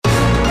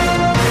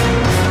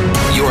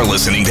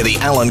listening to The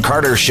Alan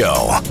Carter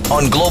Show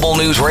on Global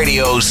News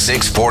Radio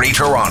 640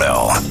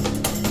 Toronto.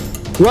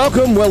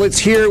 Welcome. Well, it's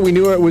here. We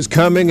knew it was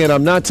coming, and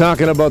I'm not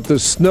talking about the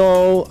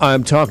snow.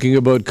 I'm talking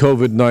about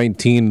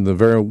COVID-19 and the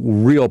very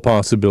real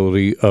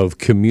possibility of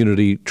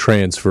community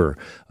transfer,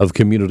 of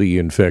community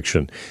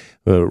infection.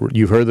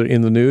 You've heard that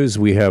in the news.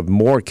 We have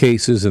more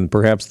cases, and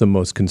perhaps the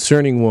most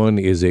concerning one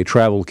is a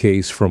travel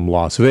case from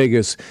Las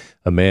Vegas,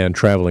 a man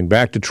traveling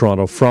back to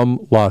Toronto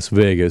from Las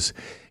Vegas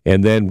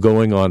and then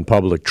going on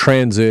public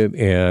transit.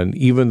 And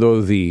even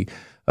though the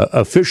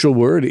official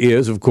word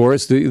is, of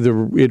course,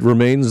 it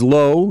remains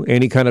low,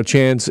 any kind of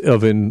chance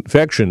of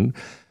infection,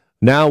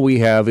 now we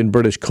have in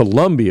British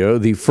Columbia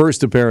the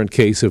first apparent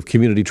case of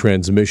community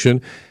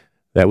transmission.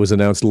 That was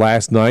announced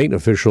last night.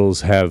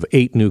 Officials have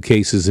 8 new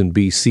cases in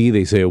BC.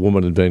 They say a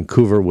woman in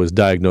Vancouver was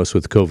diagnosed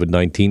with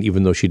COVID-19,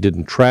 even though she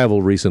didn't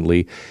travel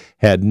recently,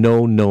 had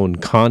no known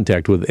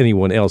contact with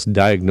anyone else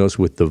diagnosed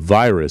with the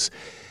virus.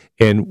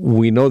 And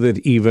we know that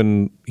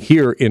even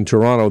here in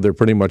Toronto, they're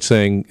pretty much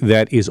saying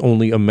that is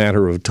only a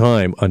matter of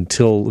time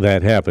until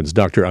that happens.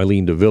 Dr.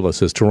 Eileen de Villa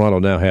says Toronto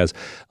now has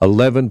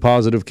 11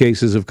 positive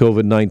cases of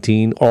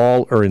COVID-19.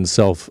 All are in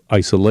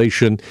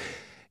self-isolation.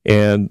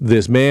 And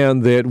this man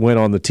that went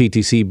on the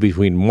TTC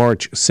between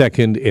March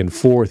 2nd and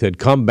 4th had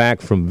come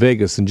back from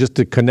Vegas. And just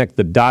to connect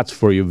the dots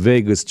for you,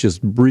 Vegas just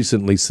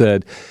recently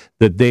said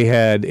that they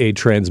had a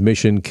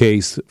transmission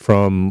case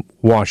from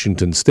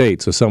Washington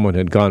State. So someone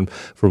had gone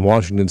from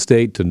Washington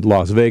State to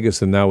Las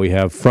Vegas, and now we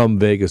have from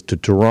Vegas to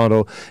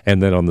Toronto,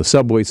 and then on the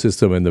subway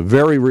system. And the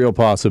very real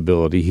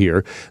possibility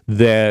here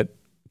that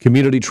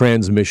community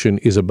transmission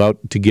is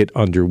about to get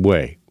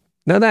underway.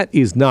 Now, that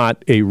is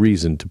not a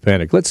reason to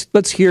panic.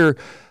 Let's hear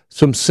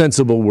some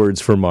sensible words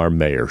from our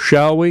mayor,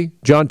 shall we?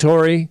 John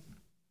Tory?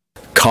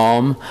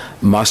 Calm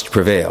must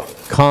prevail.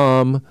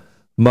 Calm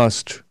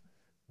must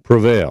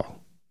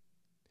prevail.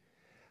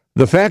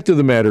 The fact of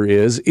the matter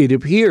is, it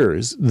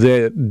appears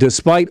that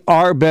despite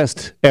our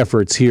best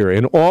efforts here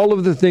and all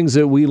of the things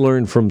that we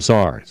learned from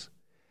SARS,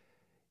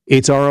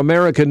 it's our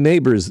American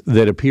neighbors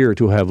that appear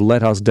to have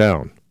let us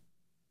down.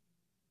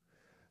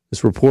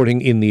 This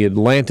reporting in The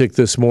Atlantic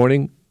this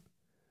morning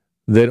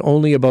that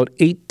only about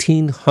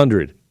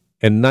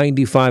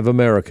 1,895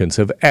 Americans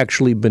have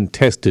actually been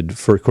tested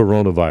for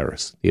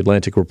coronavirus. The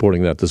Atlantic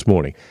reporting that this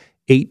morning.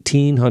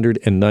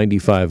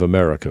 1,895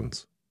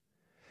 Americans.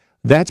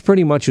 That's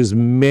pretty much as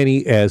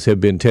many as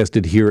have been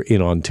tested here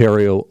in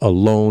Ontario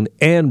alone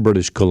and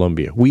British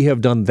Columbia. We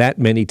have done that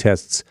many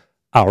tests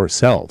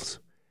ourselves.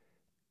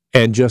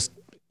 And just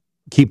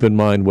keep in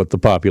mind what the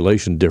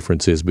population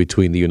difference is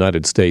between the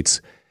United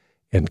States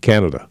and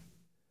Canada.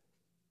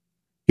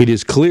 It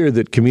is clear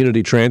that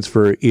community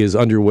transfer is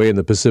underway in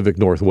the Pacific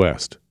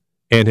Northwest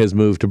and has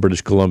moved to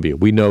British Columbia.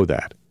 We know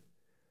that.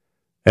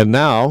 And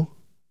now,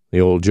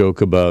 the old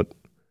joke about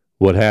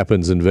what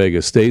happens in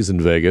Vegas stays in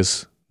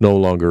Vegas no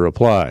longer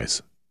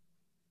applies.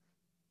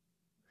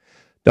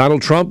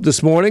 Donald Trump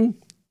this morning,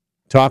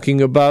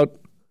 talking about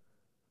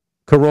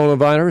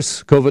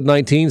coronavirus,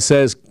 COVID-19,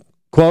 says,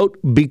 quote,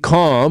 "Be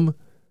calm,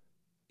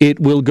 it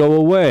will go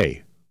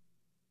away."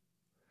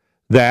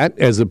 That,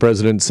 as the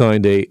president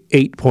signed a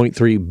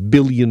 $8.3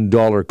 billion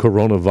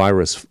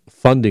coronavirus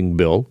funding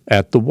bill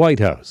at the White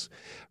House.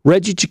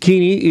 Reggie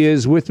Cecchini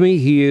is with me.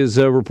 He is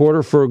a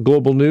reporter for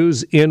Global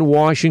News in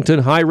Washington.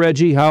 Hi,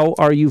 Reggie. How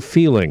are you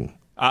feeling?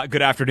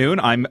 Good afternoon.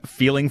 I'm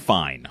feeling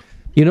fine.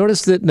 You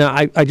notice that now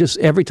I just,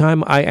 every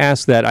time I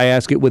ask that, I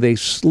ask it with a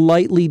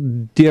slightly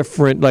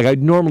different, like I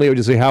normally would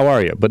just say, how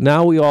are you? But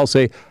now we all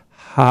say,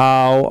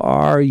 how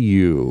are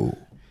you?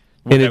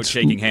 Without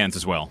shaking hands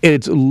as well.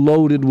 It's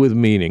loaded with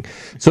meaning.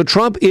 So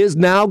Trump is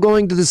now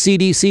going to the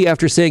CDC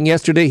after saying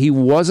yesterday he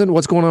wasn't?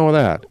 What's going on with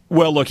that?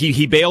 Well, look,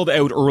 he bailed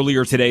out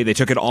earlier today. They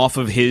took it off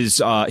of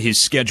his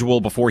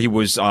schedule before he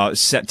was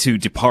set to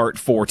depart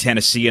for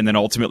Tennessee and then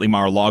ultimately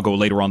Mar-a-Lago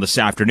later on this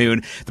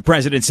afternoon. The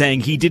president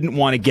saying he didn't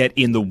want to get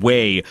in the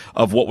way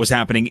of what was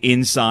happening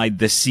inside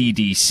the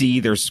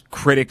CDC. There's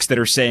critics that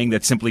are saying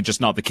that's simply just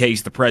not the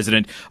case. The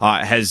president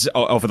has,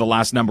 over the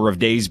last number of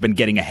days, been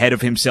getting ahead of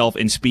himself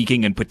in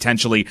speaking and potentially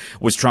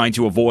was trying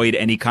to avoid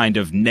any kind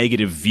of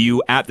negative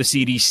view at the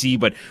CDC.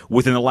 But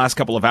within the last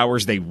couple of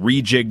hours, they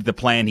rejigged the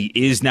plan. He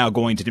is now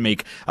going to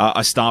make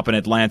a stop in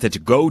Atlanta to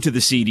go to the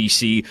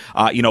CDC.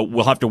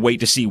 We'll have to wait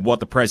to see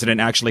what the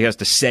president actually has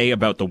to say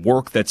about the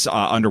work that's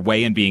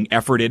underway and being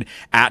efforted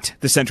at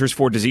the Centers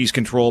for Disease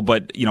Control.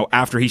 But,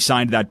 after he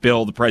signed that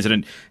bill, the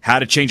president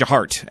had a change of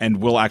heart and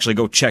will actually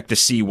go check to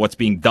see what's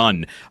being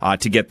done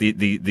to get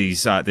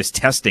this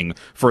testing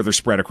further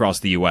spread across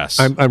the U.S.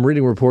 I'm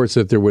reading reports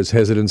that there was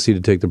hesitancy to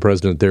take the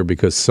president there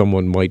because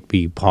someone might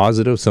be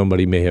positive.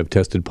 Somebody may have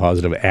tested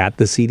positive at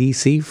the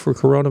CDC for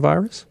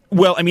coronavirus.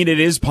 Well, I mean, it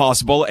is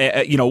possible.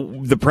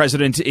 The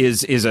president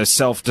is a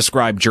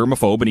self-described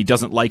germaphobe, and he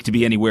doesn't like to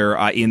be anywhere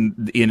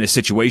in a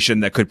situation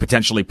that could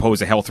potentially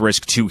pose a health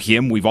risk to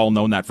him. We've all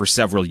known that for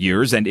several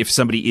years. And if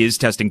somebody is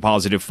testing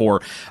positive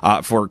for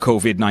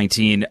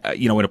COVID-19,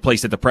 in a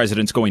place that the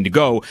president's going to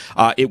go,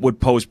 it would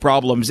pose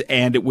problems,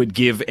 and it would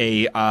give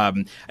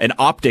an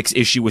optics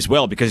issue as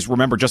well. Because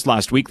remember, just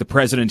last week, the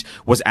president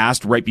was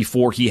asked right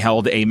before he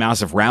held a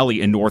massive rally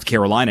in North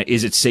Carolina,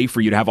 is it safe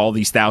for you to have all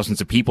these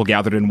thousands of people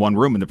gathered in one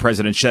room? And the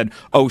president said,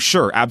 oh,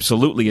 sure,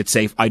 absolutely, it's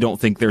safe. I don't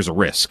think there's a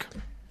risk.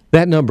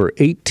 That number,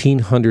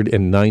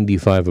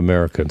 1,895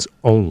 Americans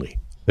only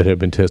that have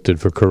been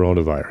tested for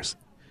coronavirus.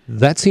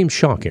 That seems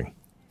shocking.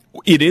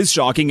 It is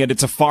shocking, and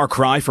it's a far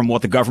cry from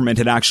what the government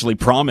had actually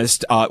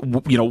promised.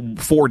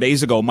 4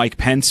 days ago, Mike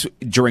Pence,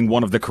 during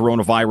one of the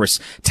coronavirus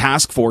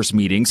task force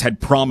meetings,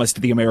 had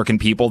promised the American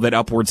people that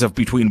upwards of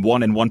between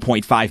 1 and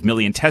 1.5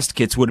 million test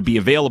kits would be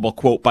available,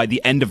 quote, by the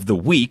end of the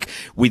week.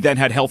 We then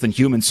had Health and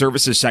Human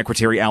Services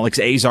Secretary Alex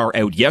Azar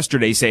out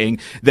yesterday saying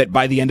that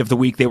by the end of the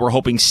week, they were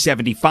hoping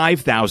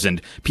 75,000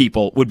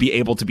 people would be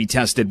able to be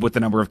tested with the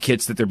number of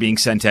kits that they're being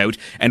sent out.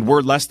 And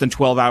we're less than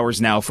 12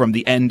 hours now from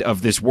the end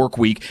of this work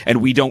week,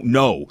 and we don't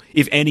know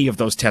if any of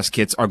those test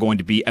kits are going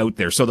to be out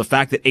there. So the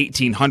fact that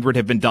 1,800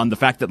 have been done, the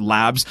fact that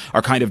labs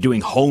are kind of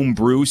doing home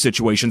brew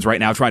situations right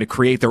now, trying to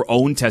create their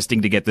own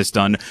testing to get this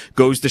done,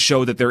 goes to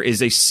show that there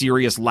is a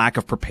serious lack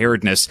of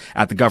preparedness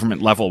at the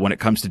government level when it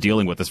comes to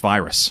dealing with this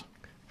virus.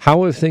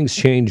 How have things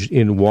changed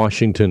in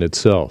Washington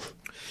itself?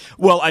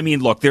 Well, I mean,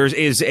 look, there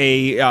is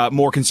a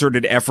more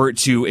concerted effort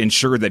to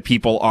ensure that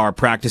people are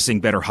practicing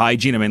better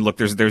hygiene. I mean, look,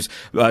 there's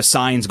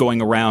signs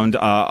going around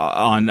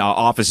on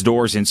office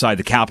doors inside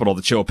the Capitol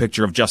that show a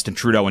picture of Justin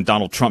Trudeau and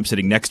Donald Trump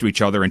sitting next to each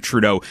other, and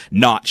Trudeau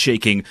not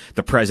shaking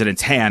the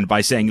president's hand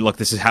by saying, look,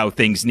 this is how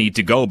things need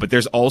to go. But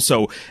there's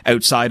also,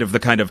 outside of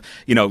the kind of,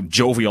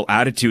 jovial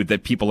attitude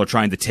that people are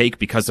trying to take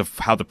because of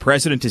how the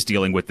president is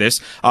dealing with this,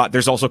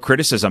 there's also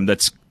criticism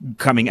that's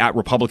coming at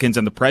Republicans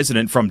and the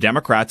president from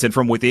Democrats and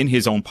from within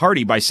his own party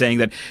by saying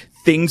that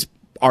things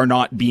are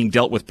not being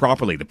dealt with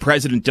properly. The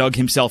president dug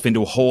himself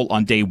into a hole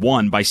on day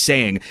one by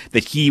saying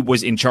that he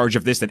was in charge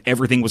of this, that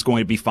everything was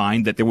going to be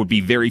fine, that there would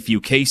be very few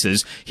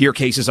cases. Here,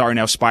 cases are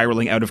now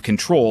spiraling out of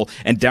control,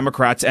 and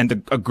Democrats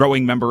and a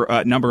growing number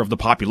of the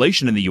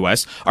population in the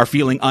U.S. are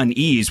feeling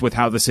unease with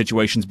how the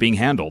situation's being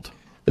handled.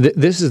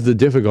 This is the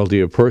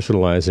difficulty of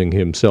personalizing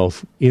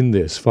himself in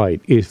this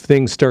fight. If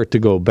things start to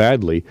go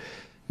badly,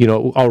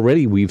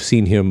 already we've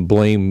seen him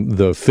blame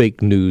the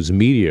fake news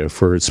media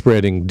for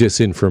spreading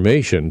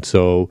disinformation.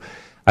 So,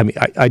 I mean,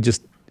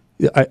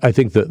 I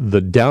think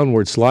the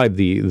downward slide,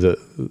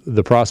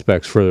 the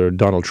prospects for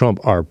Donald Trump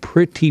are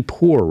pretty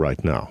poor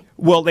right now.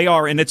 Well, they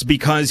are, and it's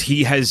because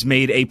he has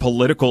made a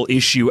political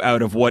issue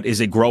out of what is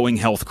a growing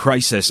health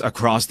crisis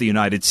across the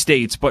United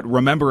States. But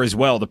remember as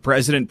well, the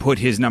president put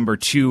his number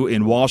two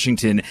in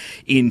Washington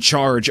in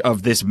charge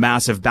of this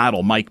massive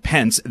battle, Mike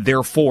Pence.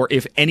 Therefore,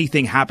 if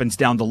anything happens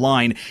down the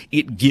line,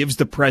 it gives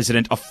the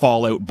president a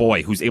fallout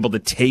boy who's able to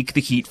take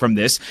the heat from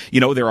this.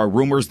 There are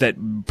rumors that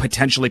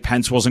potentially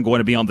Pence wasn't going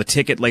to be on the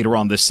ticket later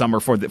on this summer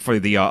for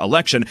the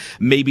election.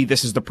 Maybe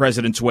this is the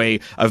president's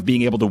way of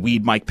being able to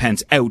weed Mike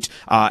Pence out,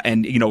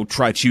 and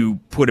try to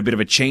put a bit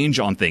of a change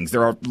on things.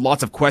 There are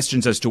lots of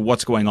questions as to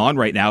what's going on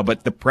right now,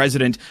 but the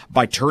president,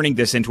 by turning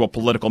this into a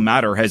political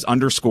matter, has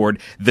underscored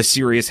the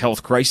serious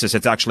health crisis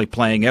that's actually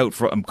playing out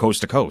from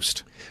coast to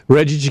coast.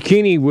 Reggie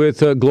Cecchini with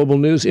Global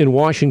News in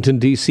Washington,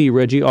 D.C.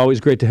 Reggie, always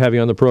great to have you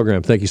on the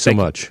program. Thank you so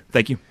much.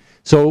 Thank you.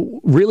 So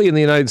really in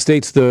the United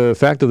States, the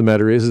fact of the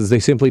matter is they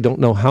simply don't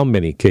know how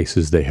many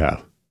cases they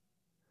have.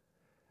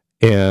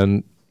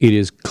 And it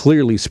is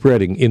clearly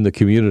spreading in the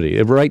community.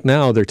 Right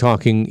now, they're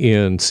talking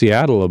in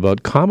Seattle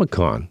about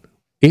Comic-Con.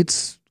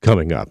 It's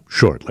coming up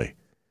shortly.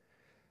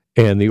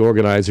 And the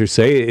organizers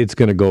say it's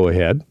going to go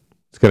ahead.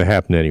 It's going to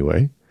happen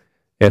anyway.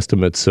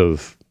 Estimates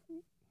of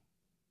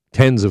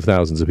tens of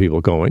thousands of people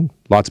going.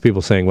 Lots of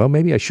people saying, well,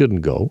 maybe I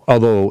shouldn't go.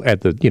 Although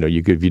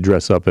if you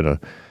dress up in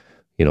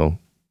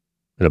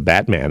a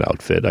Batman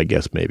outfit, I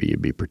guess maybe you'd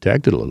be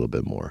protected a little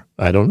bit more.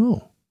 I don't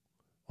know.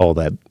 All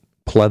that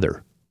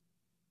pleather.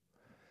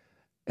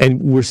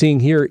 And we're seeing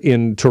here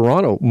in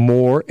Toronto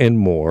more and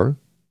more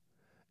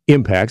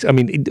impacts. I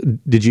mean,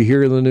 did you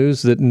hear in the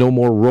news that no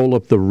more roll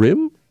up the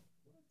rim?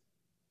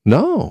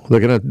 No, they're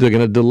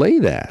gonna delay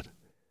that.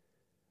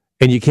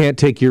 And you can't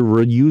take your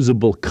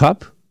reusable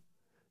cup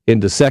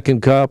into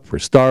Second Cup or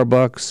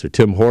Starbucks or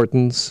Tim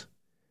Hortons.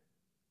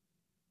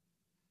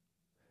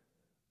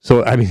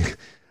 So I mean,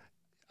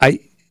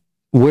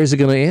 where's it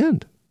going to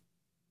end?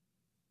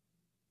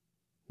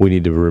 We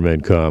need to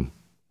remain calm.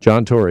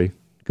 John Tory.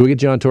 Can we get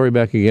John Tory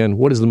back again?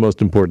 What is the most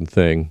important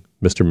thing,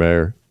 Mr.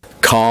 Mayor?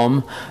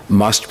 Calm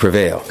must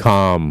prevail.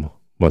 Calm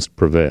must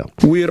prevail.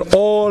 We're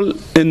all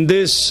in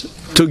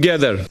this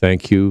together.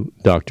 Thank you,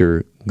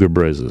 Dr.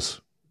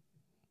 Ghebreyesus.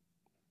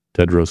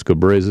 Tedros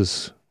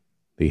Ghebreyesus,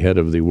 the head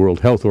of the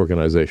World Health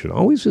Organization,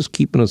 always just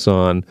keeping us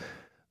on,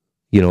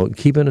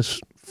 keeping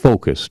us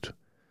focused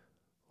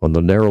on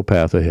the narrow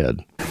path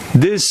ahead.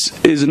 This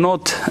is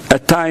not a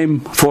time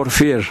for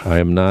fear.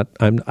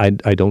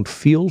 I don't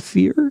feel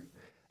fear.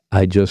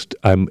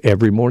 I'm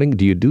every morning.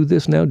 Do you do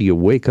this now? Do you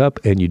wake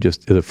up and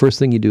the first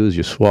thing you do is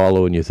you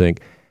swallow and you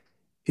think,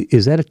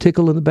 is that a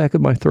tickle in the back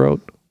of my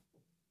throat?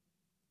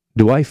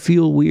 Do I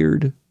feel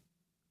weird?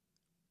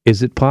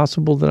 Is it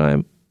possible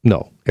that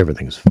no,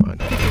 everything is fine.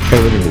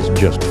 Everything is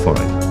just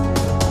fine.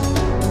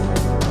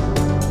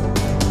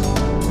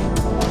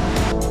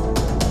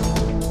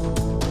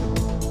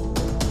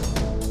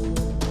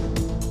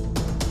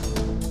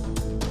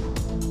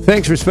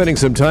 Thanks for spending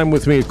some time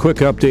with me. A quick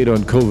update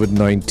on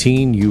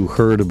COVID-19. You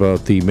heard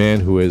about the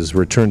man who has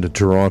returned to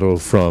Toronto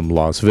from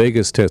Las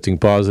Vegas, testing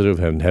positive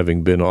and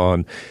having been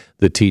on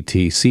the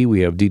TTC.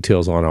 We have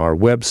details on our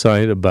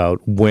website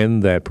about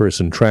when that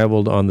person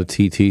traveled on the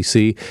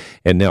TTC.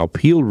 And now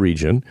Peel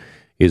Region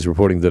is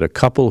reporting that a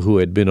couple who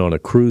had been on a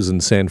cruise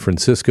in San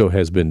Francisco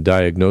has been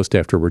diagnosed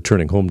after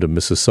returning home to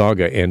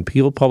Mississauga. And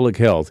Peel Public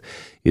Health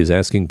is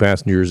asking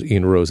passengers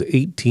in rows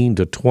 18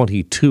 to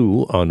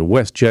 22 on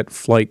WestJet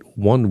Flight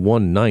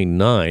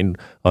 1199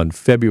 on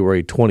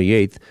February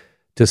 28th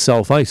to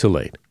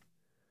self-isolate.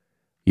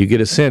 You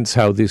get a sense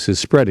how this is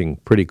spreading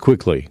pretty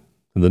quickly.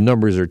 The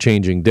numbers are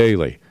changing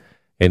daily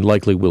and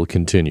likely will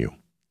continue.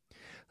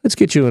 Let's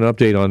get you an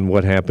update on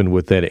what happened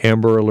with that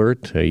Amber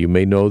Alert. You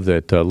may know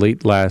that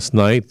late last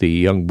night, the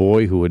young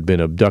boy who had been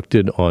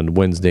abducted on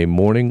Wednesday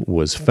morning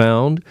was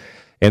found.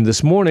 And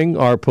this morning,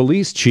 our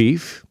police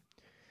chief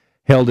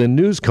held a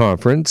news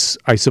conference.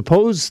 I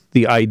suppose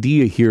the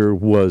idea here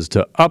was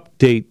to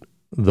update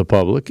the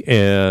public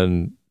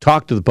and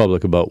talk to the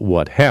public about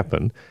what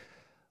happened.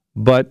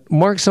 But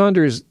Mark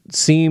Saunders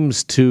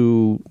seems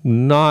to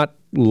not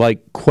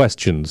like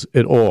questions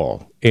at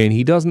all. And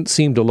he doesn't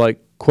seem to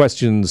like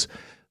questions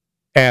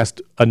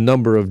asked a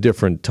number of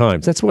different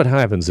times. That's what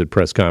happens at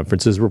press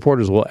conferences.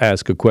 Reporters will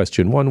ask a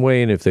question one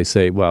way, and if they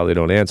say, well, they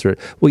don't answer it,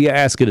 well, you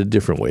ask it a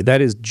different way.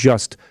 That is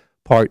just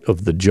part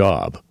of the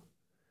job.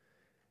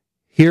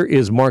 Here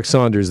is Mark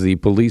Saunders, the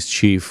police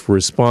chief,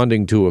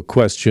 responding to a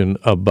question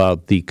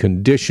about the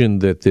condition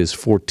that this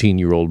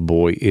 14-year-old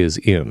boy is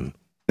in.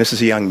 This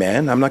is a young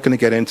man. I'm not going to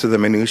get into the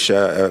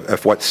minutiae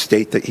of what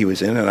state that he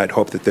was in, and I'd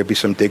hope that there'd be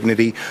some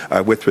dignity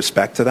with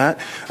respect to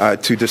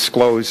that. To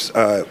disclose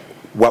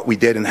what we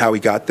did and how we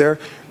got there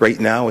right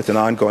now with an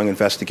ongoing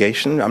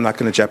investigation, I'm not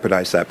going to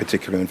jeopardize that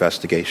particular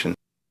investigation.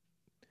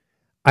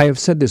 I have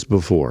said this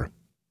before.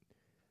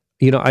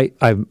 You know,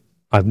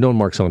 I've known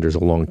Mark Saunders a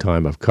long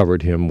time. I've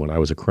covered him when I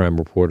was a crime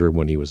reporter,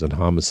 when he was in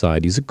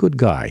homicide. He's a good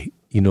guy.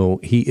 You know,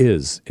 he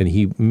is. And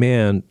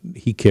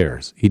he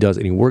cares. He does,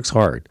 and he works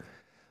hard.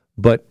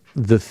 But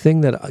the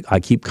thing that I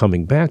keep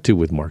coming back to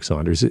with Mark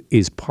Saunders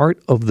is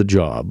part of the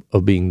job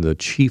of being the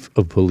chief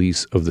of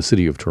police of the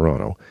city of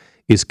Toronto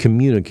is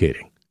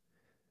communicating.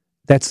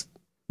 That's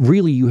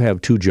really, you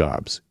have two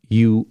jobs.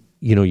 You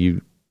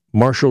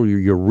marshal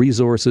your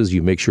resources,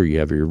 you make sure you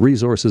have your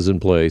resources in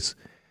place,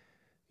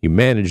 you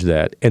manage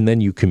that, and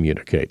then you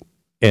communicate.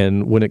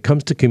 And when it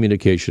comes to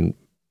communication,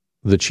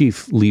 the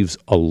chief leaves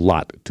a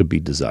lot to be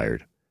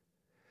desired.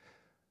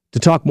 To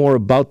talk more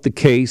about the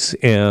case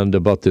and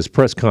about this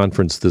press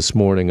conference this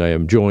morning, I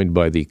am joined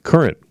by the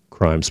current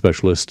crime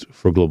specialist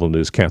for Global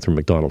News, Catherine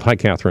McDonald. Hi,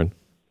 Catherine.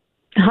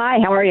 Hi,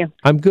 how are you?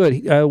 I'm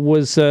good.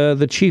 Was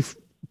the chief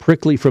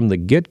prickly from the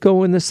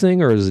get-go in this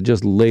thing, or is it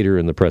just later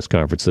in the press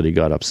conference that he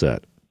got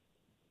upset?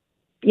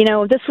 You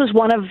know, this was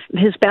one of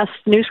his best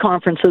news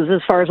conferences,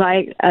 as far as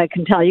I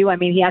can tell you. I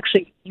mean, he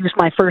actually used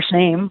my first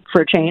name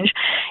for a change,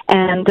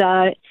 and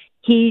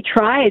he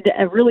tried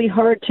really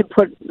hard to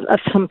put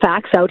some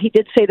facts out. He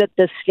did say that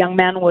this young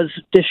man was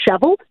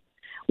disheveled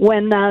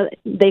when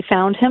they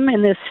found him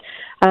in this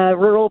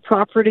rural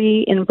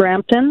property in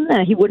Brampton.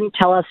 He wouldn't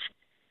tell us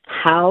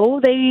how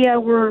they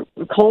were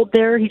called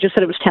there. He just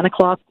said it was 10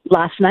 o'clock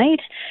last night,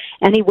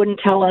 and he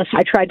wouldn't tell us.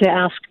 I tried to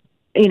ask,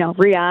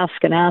 re-ask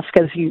and ask,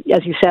 as you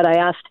said. I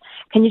asked,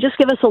 can you just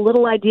give us a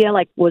little idea,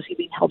 like, was he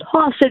being held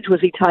hostage?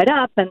 Was he tied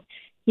up? And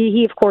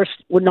he of course,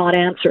 would not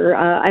answer.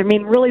 I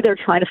mean, really, they're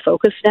trying to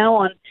focus now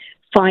on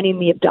finding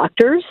the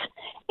abductors.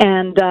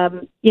 And,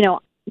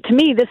 to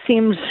me, this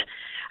seems,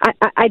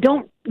 I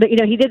don't,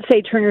 he did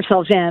say, turn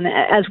yourselves in.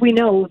 As we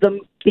know,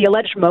 the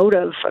alleged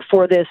motive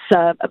for this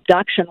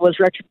abduction was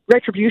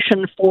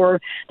retribution for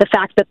the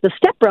fact that the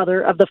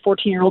stepbrother of the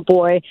 14-year-old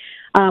boy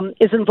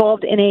is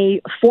involved in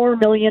a $4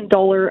 million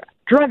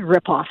drug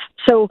ripoff.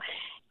 So,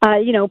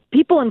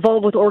 people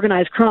involved with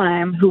organized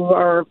crime who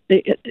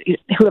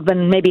have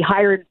been maybe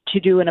hired to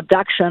do an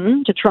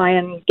abduction to try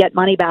and get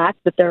money back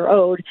that they're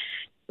owed,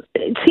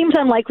 it seems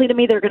unlikely to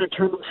me they're going to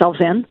turn themselves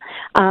in.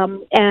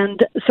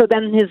 And so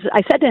then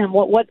I said to him,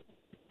 what?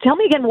 Tell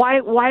me again,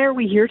 why are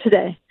we here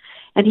today?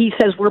 And he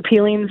says, we're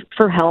appealing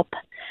for help.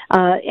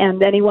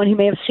 And anyone who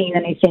may have seen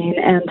anything.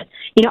 And,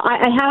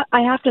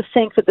 I have to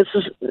think that this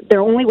is the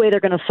only way they're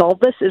going to solve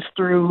this is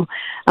through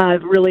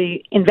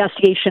really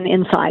investigation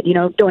inside,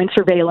 doing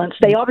surveillance.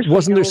 They obviously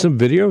Wasn't there some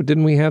video?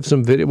 Didn't we have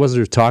some video? Was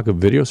there talk of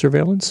video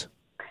surveillance?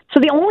 So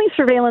the only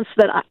surveillance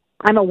that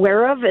I'm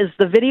aware of is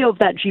the video of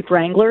that Jeep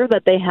Wrangler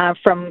that they have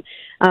from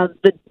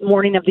the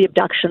morning of the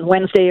abduction,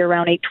 Wednesday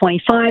around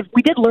 8:25.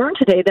 We did learn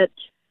today that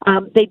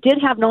they did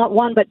have not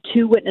one but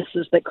two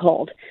witnesses that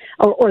called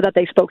or that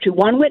they spoke to.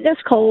 One witness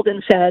called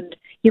and said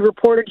he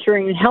reported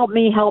hearing, help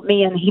me,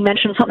 and he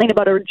mentioned something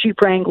about a Jeep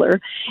Wrangler.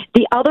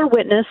 The other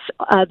witness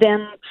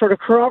then sort of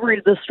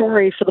corroborated the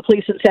story for the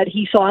police and said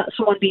he saw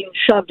someone being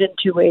shoved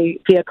into a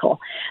vehicle.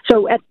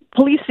 So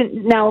police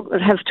now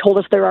have told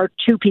us there are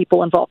two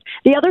people involved.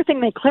 The other thing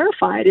they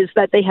clarified is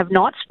that they have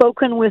not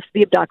spoken with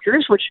the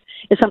abductors, which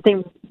is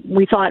something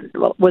we thought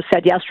was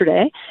said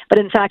yesterday. But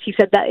in fact, he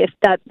said that if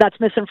that's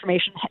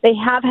misinformation. They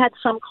have had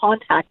some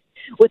contact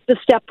with the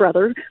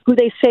stepbrother, who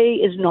they say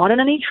is not in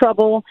any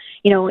trouble.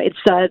 You know, it's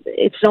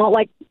not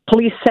like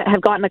police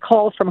have gotten a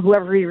call from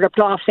whoever he ripped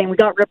off saying we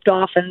got ripped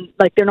off, and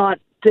like they're not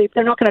going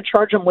to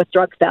charge him with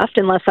drug theft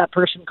unless that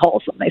person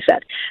calls them. They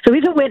said so.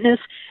 He's a witness.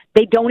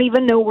 They don't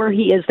even know where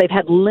he is. They've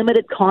had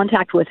limited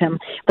contact with him,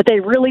 but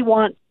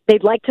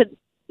they'd like to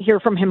hear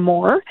from him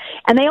more.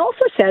 And they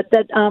also said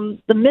that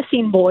the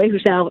missing boy,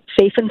 who's now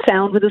safe and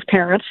sound with his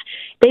parents,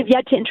 they've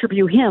yet to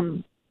interview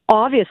him.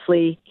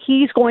 Obviously,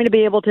 he's going to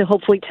be able to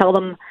hopefully tell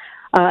them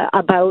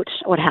about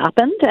what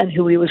happened and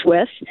who he was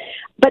with.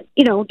 But,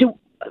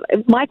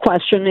 my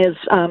question is,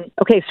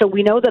 okay, so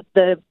we know that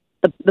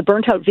the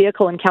burnt-out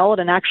vehicle in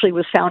Caledon actually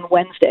was found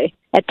Wednesday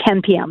at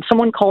 10 p.m.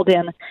 Someone called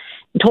in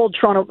and told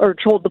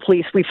the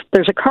police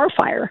there's a car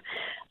fire.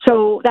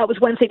 So that was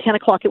Wednesday, 10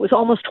 o'clock. It was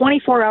almost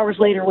 24 hours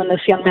later when this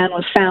young man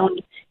was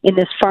found in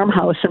this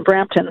farmhouse in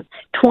Brampton,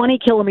 20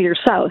 kilometers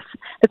south.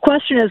 The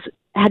question is,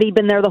 had he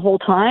been there the whole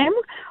time?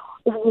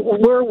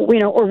 Or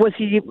was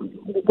he,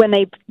 when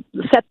they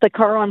set the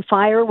car on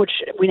fire, which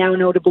we now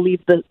know to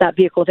believe that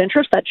vehicle of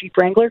interest, that Jeep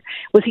Wrangler,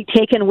 was he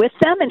taken with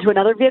them into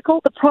another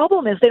vehicle? The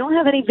problem is they don't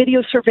have any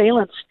video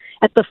surveillance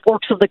at the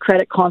Forks of the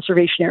Credit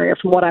Conservation Area,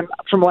 from what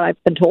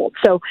I've been told.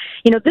 So,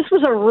 this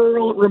was a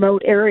rural,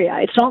 remote area.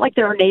 It's not like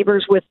there are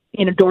neighbors with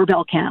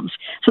doorbell cams.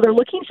 So they're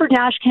looking for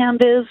dash cam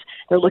viz.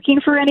 They're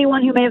looking for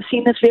anyone who may have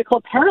seen this vehicle.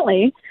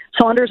 Apparently,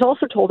 Saunders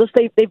also told us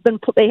they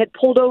had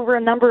pulled over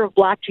a number of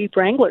black Jeep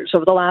Wranglers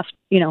over the last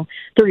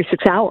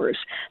 36 hours.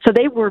 So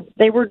they were.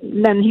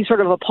 Then he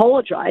sort of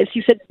apologized.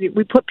 He said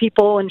we put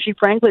people in Jeep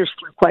Wranglers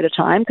through quite a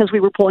time because we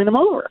were pulling them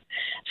over.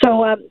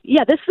 So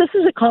this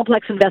is a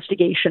complex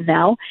investigation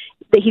now.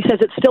 He says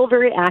it's still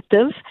very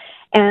active.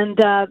 And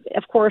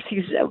of course,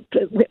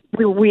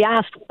 we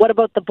asked, what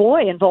about the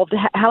boy involved?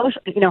 How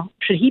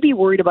should he be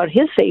worried about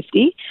his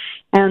safety?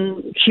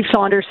 And Chief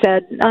Saunders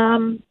said,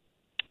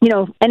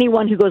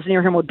 anyone who goes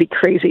near him would be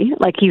crazy.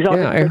 Like he's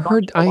already. Yeah,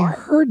 I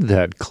heard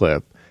that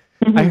clip.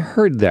 Mm-hmm. I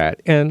heard that,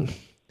 and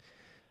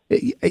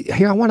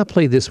here I want to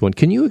play this one.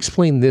 Can you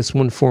explain this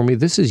one for me?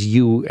 This is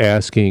you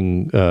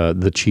asking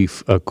the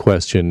chief a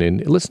question,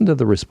 and listen to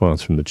the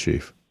response from the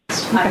chief.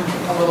 I'm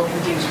a little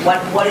confused.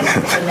 What is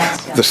the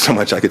next step? There's so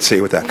much I could say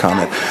with that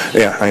comment.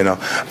 Yeah, I know.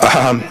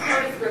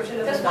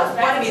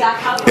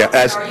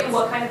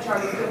 What kind of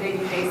charges could they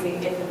be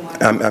facing if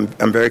and when?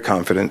 I'm very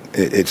confident.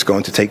 It's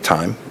going to take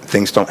time.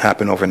 Things don't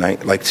happen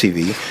overnight like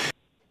TV.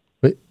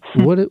 But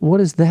what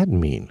does that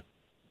mean?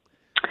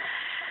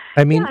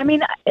 I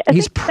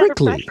he's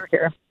prickly.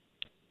 Here.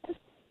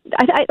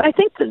 I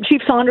think that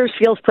Chief Saunders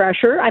feels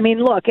pressure. I mean,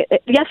 look,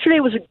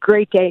 yesterday was a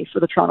great day for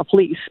the Toronto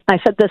Police. I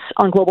said this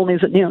on Global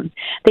News at noon.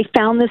 They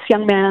found this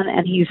young man,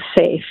 and he's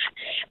safe.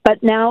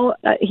 But now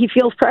he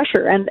feels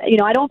pressure. And,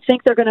 I don't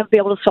think they're going to be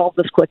able to solve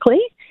this quickly.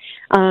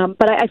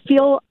 But I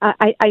feel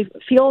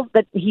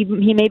that he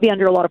may be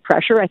under a lot of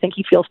pressure. I think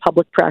he feels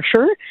public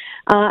pressure.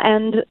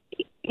 And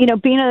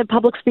being a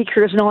public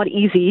speaker is not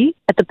easy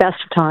at the best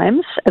of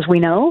times, as we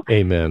know.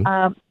 Amen.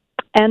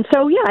 And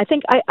so, I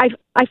think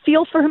I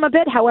feel for him a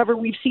bit. However,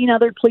 we've seen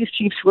other police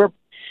chiefs who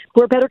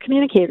are better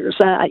communicators.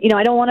 I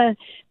don't want to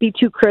be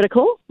too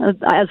critical.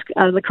 As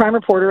the crime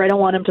reporter, I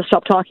don't want him to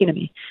stop talking to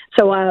me.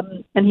 So,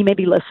 and he may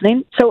be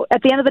listening. So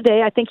at the end of the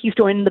day, I think he's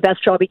doing the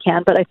best job he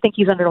can, but I think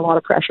he's under a lot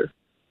of pressure.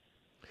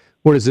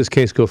 Where does this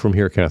case go from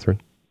here,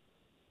 Catherine?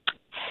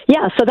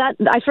 Yeah, so that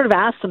I sort of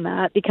asked him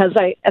that because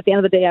at the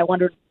end of the day, I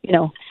wondered,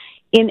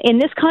 in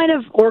this kind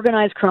of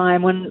organized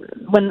crime, when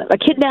a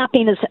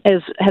kidnapping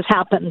has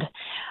happened,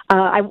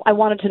 I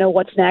wanted to know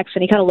what's next,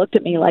 and he kind of looked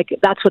at me like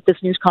that's what this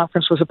news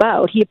conference was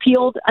about. He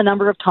appealed a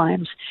number of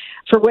times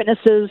for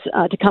witnesses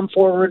to come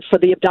forward, for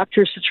the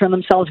abductors to turn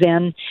themselves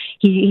in.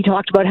 He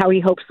talked about how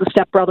he hopes the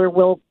stepbrother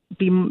will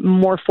be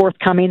more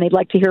forthcoming. They'd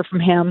like to hear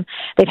from him.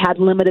 They've had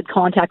limited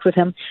contact with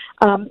him.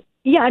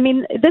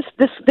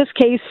 This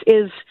case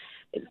is,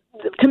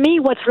 to me,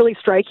 what's really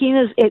striking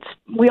is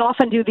we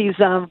often do these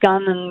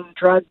gun and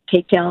drug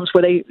takedowns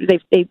where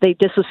they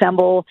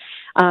disassemble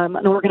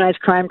an organized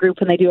crime group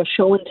and they do a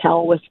show and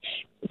tell with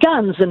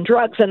guns and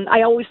drugs, and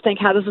I always think,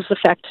 how does this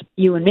affect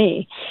you and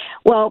me?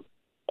 Well,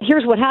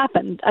 here's what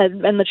happened,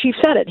 and the chief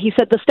said it. He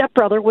said the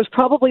stepbrother was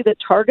probably the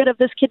target of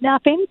this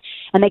kidnapping,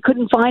 and they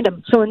couldn't find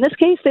him. So in this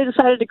case, they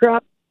decided to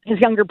grab his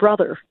younger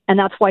brother, and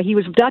that's why he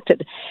was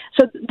abducted.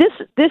 So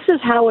this is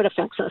how it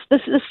affects us.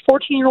 This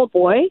 14-year-old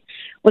boy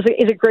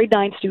is a grade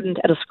 9 student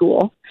at a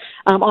school.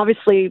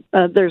 Obviously,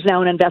 there's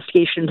now an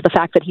investigation into the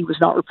fact that he was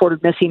not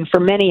reported missing for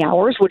many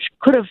hours, which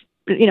could have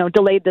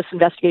delayed this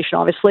investigation,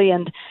 obviously,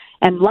 and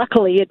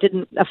luckily it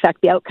didn't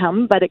affect the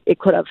outcome, but it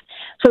could have.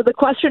 So the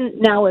question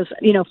now is,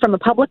 from the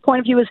public point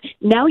of view, is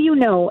now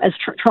as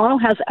Toronto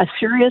has a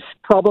serious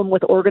problem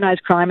with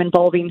organized crime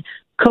involving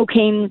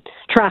cocaine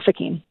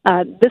trafficking.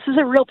 This is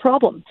a real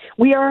problem.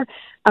 We are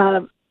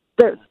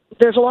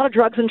there's a lot of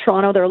drugs in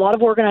Toronto. There are a lot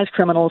of organized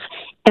criminals,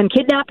 and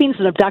kidnappings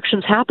and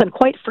abductions happen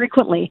quite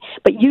frequently,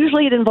 but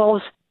usually it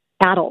involves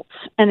adults.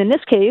 And in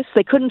this case,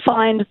 they couldn't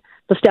find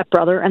the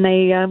stepbrother, and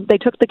they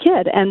took the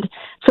kid. And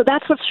so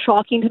that's what's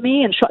shocking to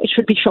me, and it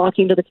should be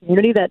shocking to the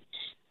community, that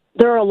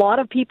there are a lot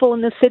of people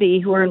in this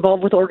city who are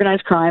involved with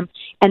organized crime,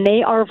 and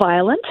they are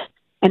violent.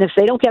 And if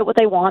they don't get what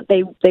they want,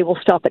 they will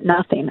stop at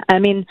nothing. I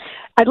mean,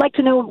 I'd like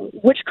to know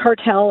which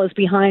cartel is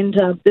behind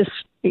this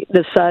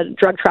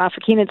drug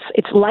trafficking.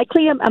 It's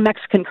likely a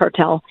Mexican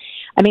cartel.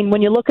 I mean,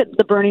 when you look at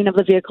the burning of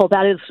the vehicle,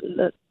 that is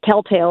the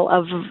telltale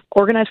of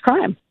organized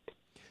crime.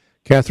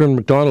 Catherine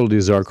McDonald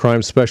is our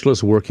crime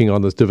specialist working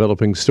on this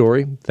developing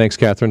story. Thanks,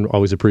 Catherine.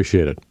 Always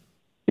appreciate it.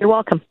 You're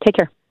welcome. Take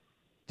care.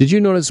 Did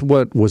you notice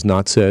what was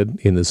not said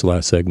in this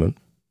last segment?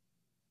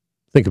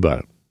 Think about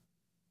it.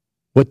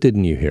 What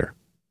didn't you hear?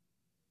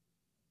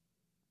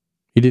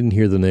 You didn't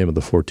hear the name of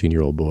the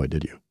 14-year-old boy,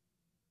 did you?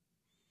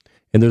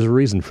 And there's a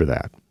reason for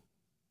that.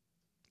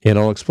 And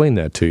I'll explain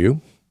that to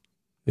you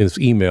in this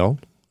email.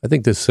 I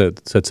think this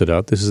sets it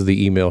out. This is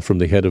the email from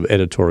the head of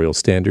editorial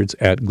standards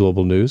at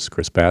Global News,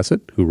 Chris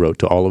Bassett, who wrote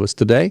to all of us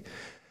today.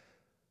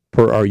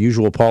 Per our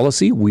usual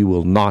policy, we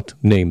will not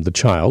name the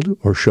child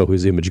or show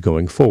his image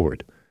going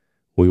forward.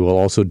 We will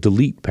also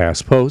delete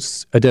past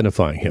posts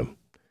identifying him.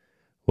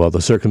 While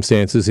the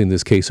circumstances in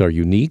this case are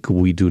unique,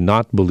 we do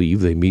not believe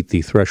they meet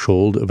the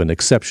threshold of an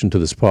exception to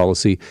this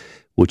policy,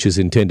 which is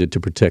intended to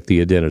protect the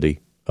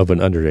identity of an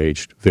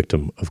underage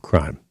victim of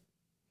crime.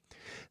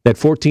 That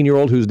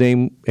 14-year-old whose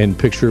name and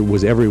picture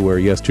was everywhere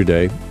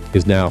yesterday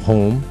is now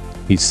home.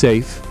 He's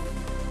safe,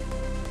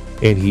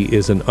 and he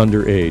is an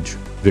underage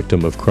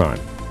victim of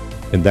crime.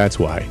 And that's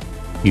why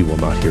you will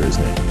not hear his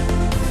name.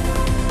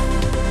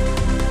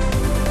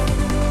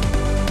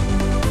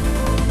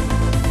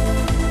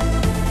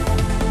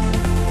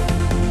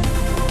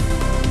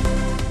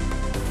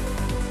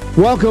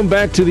 Welcome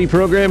back to the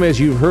program. As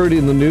you've heard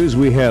in the news,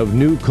 we have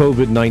new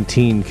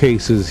COVID-19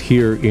 cases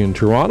here in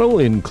Toronto,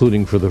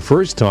 including for the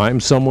first time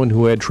someone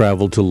who had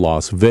traveled to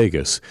Las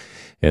Vegas.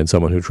 And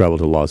someone who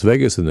traveled to Las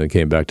Vegas and then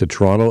came back to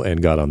Toronto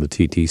and got on the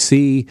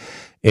TTC.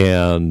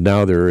 And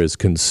now there is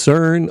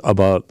concern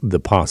about the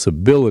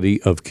possibility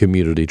of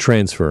community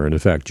transfer. And in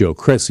fact, Joe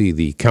Cressy,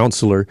 the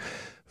counselor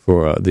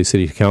for the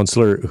city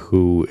councilor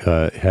who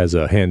has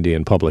a hand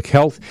in public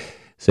health,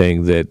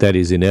 saying that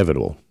is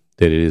inevitable.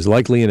 That it is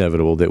likely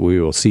inevitable that we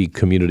will see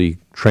community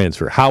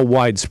transfer. How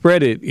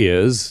widespread it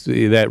is,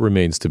 that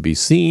remains to be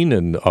seen,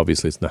 and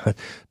obviously it's not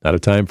a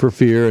time for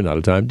fear, not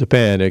a time to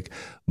panic,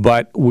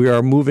 but we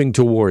are moving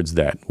towards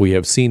that. We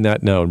have seen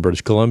that now in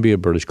British Columbia.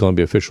 British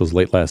Columbia officials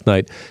late last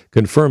night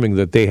confirming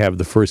that they have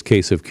the first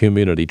case of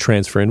community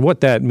transfer, and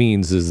what that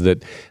means is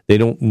that they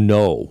don't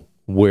know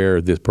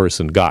where this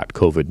person got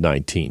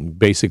COVID-19.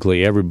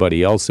 Basically,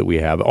 everybody else that we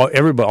have,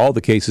 all the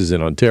cases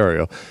in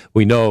Ontario,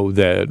 we know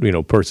that,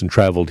 person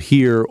traveled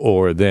here,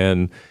 or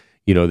then,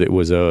 that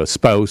was a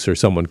spouse or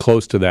someone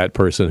close to that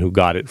person who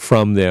got it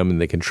from them,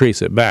 and they can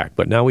trace it back.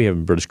 But now we have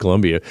in British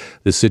Columbia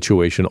this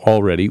situation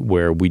already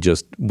where we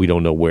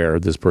don't know where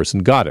this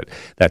person got it.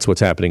 That's what's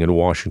happening in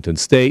Washington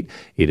State.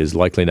 It is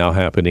likely now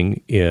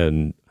happening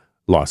in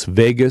Las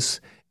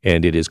Vegas,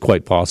 and it is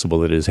quite possible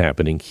that it is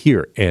happening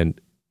here. And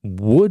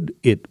could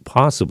it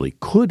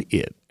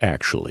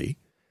actually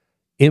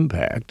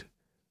impact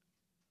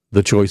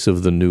the choice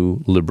of the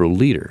new Liberal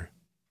leader?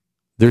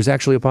 There's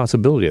actually a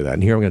possibility of that,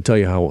 and here I'm going to tell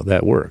you how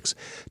that works.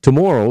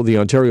 Tomorrow, the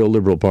Ontario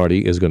Liberal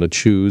Party is going to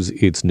choose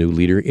its new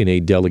leader in a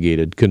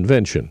delegated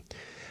convention.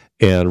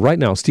 And right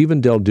now,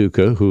 Stephen Del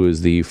Duca, who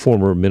is the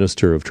former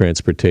Minister of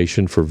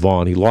Transportation for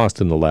Vaughan, he lost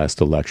in the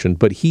last election,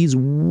 but he's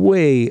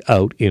way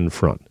out in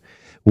front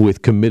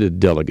with committed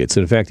delegates.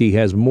 In fact, he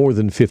has more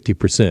than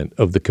 50%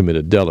 of the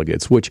committed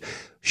delegates, which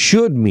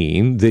should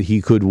mean that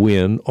he could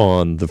win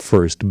on the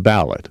first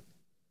ballot.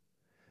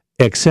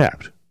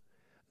 Except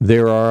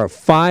there are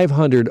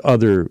 500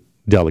 other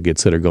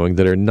delegates that are going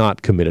that are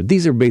not committed.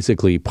 These are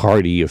basically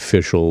party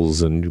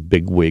officials and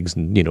big wigs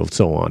and,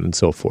 so on and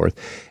so forth.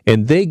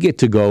 And they get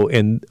to go,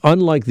 and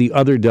unlike the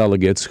other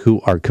delegates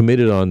who are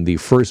committed on the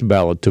first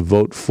ballot to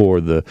vote for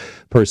the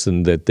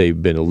person that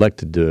they've been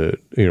elected to,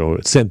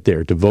 sent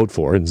there to vote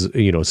for, and,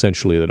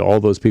 essentially that all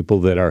those people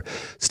that are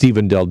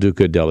Stephen Del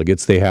Duca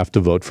delegates, they have to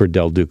vote for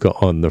Del Duca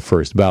on the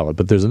first ballot.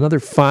 But there's another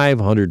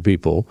 500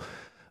 people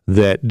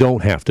that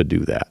don't have to do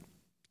that.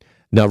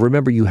 Now,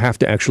 remember, you have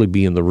to actually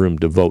be in the room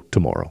to vote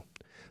tomorrow.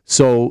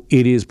 So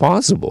it is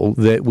possible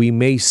that we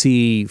may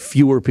see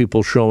fewer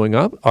people showing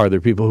up. Are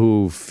there people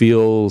who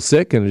feel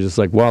sick and are just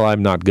like, well,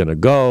 I'm not going to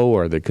go,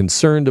 or they're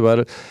concerned about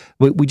it?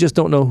 We just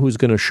don't know who's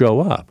going to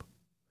show up.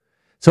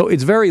 So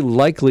it's very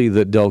likely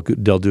that Del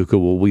Duca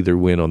will either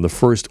win on the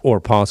first or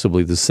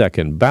possibly the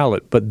second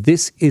ballot. But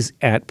this is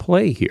at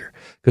play here,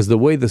 because the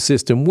way the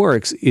system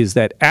works is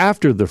that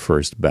after the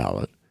first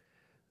ballot,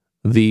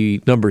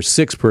 the number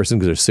 6 person,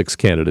 because there's 6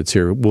 candidates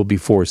here, will be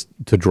forced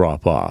to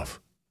drop off.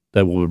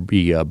 That will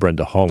be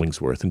Brenda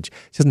Hollingsworth, and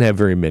she doesn't have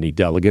very many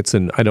delegates.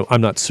 And I'm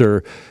not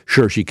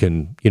sure she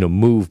can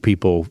move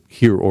people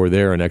here or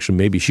there. And actually,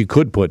 maybe she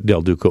could put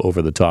Del Duca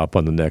over the top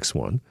on the next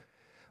one.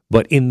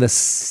 But in the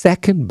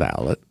second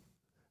ballot,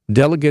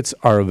 delegates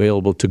are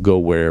available to go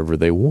wherever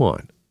they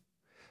want.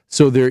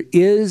 So there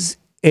is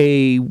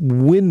a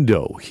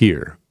window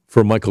here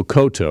for Michael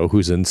Cotto,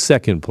 who's in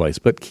second place.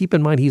 But keep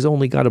in mind, he's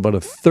only got about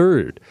a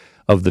third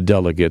of the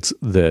delegates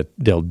that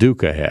Del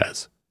Duca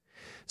has.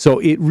 So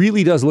it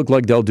really does look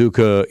like Del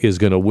Duca is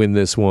going to win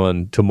this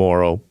one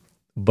tomorrow,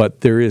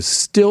 but there is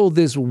still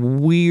this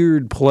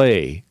weird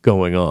play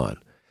going on.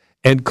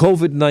 And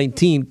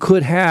COVID-19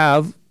 could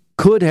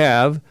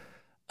have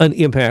an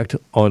impact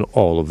on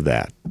all of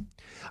that.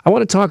 I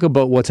want to talk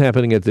about what's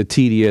happening at the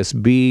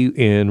TDSB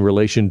in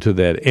relation to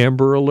that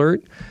Amber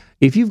Alert.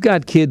 If you've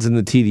got kids in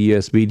the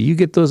TDSB, do you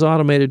get those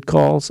automated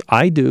calls?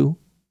 I do.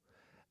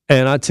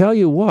 And I tell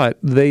you what,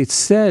 they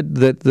said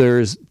that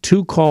there's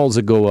 2 calls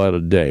that go out a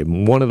day,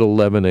 one at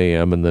 11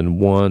 a.m. and then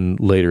one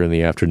later in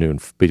the afternoon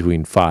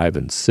between 5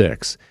 and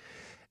 6.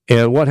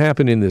 And what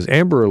happened in this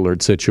Amber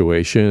Alert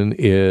situation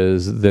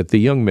is that the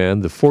young man,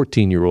 the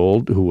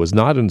 14-year-old who was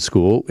not in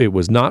school, it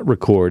was not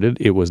recorded,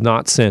 it was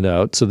not sent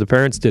out, so the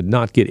parents did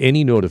not get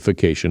any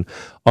notification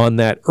on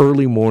that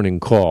early morning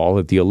call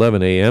at the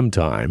 11 a.m.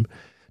 time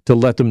to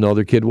let them know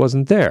their kid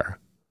wasn't there.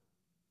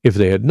 If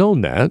they had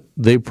known that,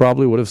 they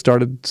probably would have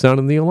started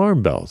sounding the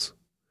alarm bells.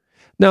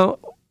 Now,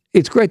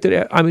 it's great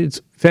that, it's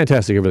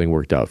fantastic. Everything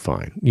worked out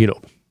fine.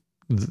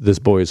 This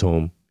boy is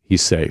home.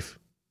 He's safe.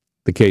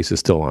 The case is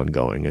still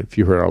ongoing. If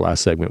you heard our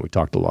last segment, we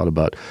talked a lot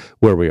about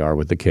where we are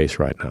with the case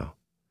right now.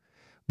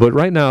 But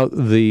right now,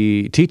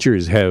 the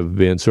teachers have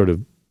been sort of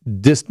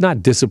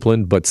not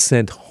disciplined, but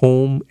sent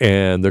home,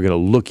 and they're going to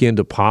look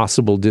into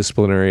possible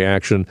disciplinary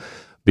action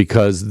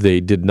because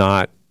they did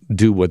not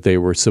do what they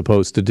were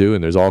supposed to do.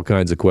 And there's all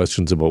kinds of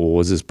questions about, well,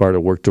 was this part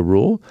of work to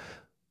rule?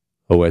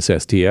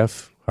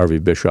 OSSTF, Harvey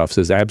Bischoff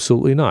says,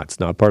 absolutely not. It's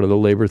not part of the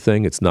labor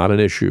thing. It's not an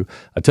issue.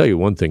 I'll tell you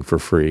one thing for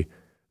free.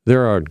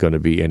 There aren't going to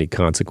be any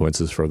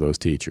consequences for those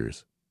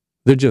teachers.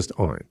 There just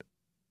aren't.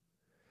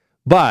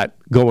 But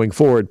going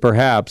forward,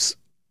 perhaps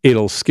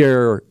it'll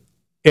scare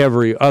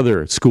every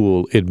other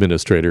school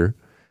administrator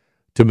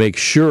to make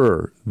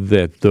sure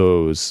that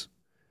those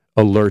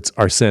alerts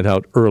are sent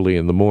out early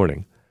in the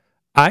morning.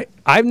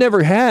 I've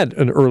never had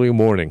an early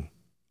morning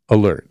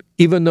alert,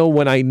 even though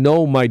when I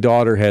know my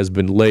daughter has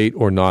been late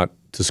or not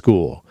to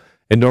school.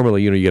 And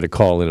normally, you get a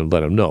call in and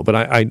let them know. But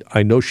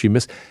I know she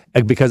missed,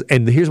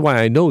 and here's why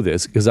I know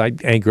this, because I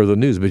anchor the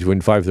news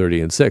between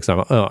 5:30 and 6.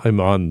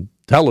 I'm on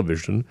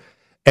television,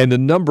 and the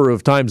number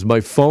of times my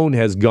phone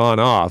has gone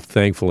off,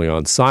 thankfully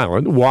on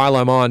silent, while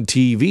I'm on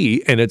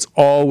TV, and it's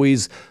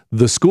always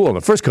the school. And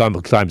the first couple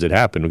of times it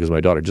happened, because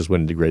my daughter just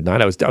went into grade 9,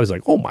 I was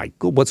like, oh my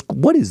God,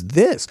 what is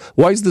this?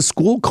 Why is the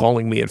school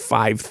calling me at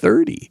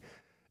 5:30?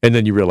 And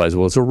then you realize,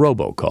 well, it's a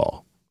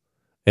robocall.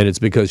 And it's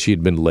because she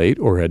had been late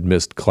or had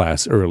missed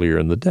class earlier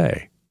in the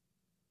day.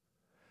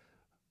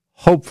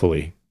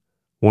 Hopefully,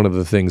 one of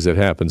the things that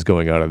happens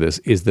going out of this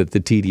is that the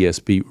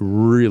TDSB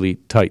really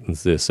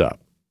tightens this up.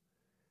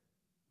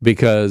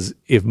 Because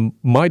if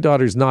my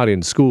daughter's not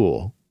in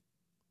school,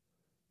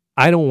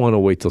 I don't want to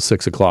wait till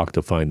 6 o'clock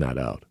to find that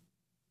out.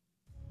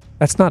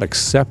 That's not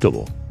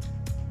acceptable.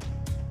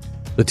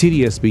 The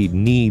TDSB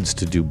needs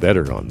to do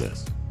better on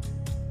this.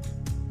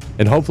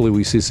 And hopefully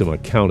we see some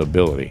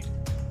accountability.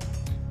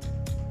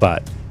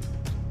 But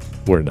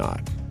we're not,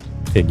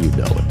 and you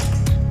know it.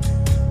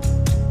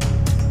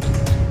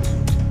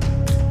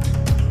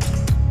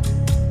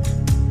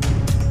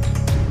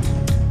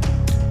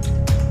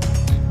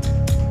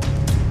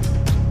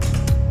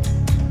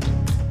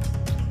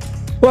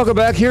 Welcome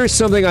back. Here's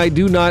something I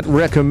do not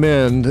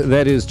recommend.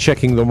 That is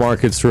checking the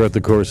markets throughout the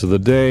course of the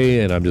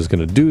day, and I'm just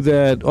going to do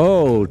that.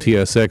 Oh,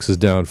 TSX is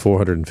down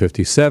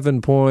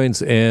 457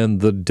 points, and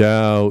the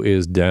Dow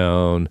is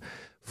down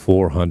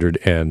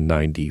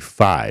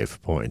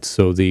 495 points.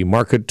 So the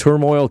market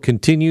turmoil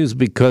continues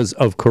because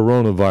of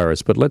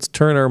coronavirus. But let's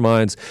turn our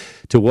minds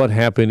to what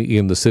happened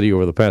in the city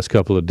over the past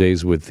couple of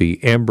days with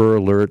the Amber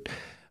Alert.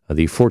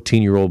 The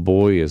 14-year-old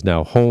boy is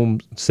now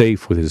home,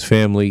 safe with his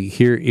family.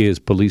 Here is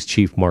Police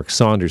Chief Mark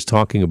Saunders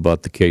talking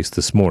about the case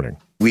this morning.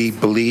 We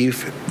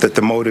believe that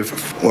the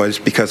motive was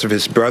because of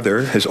his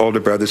older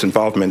brother's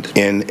involvement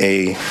in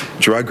a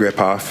drug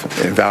ripoff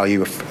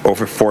value of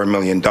over $4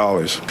 million.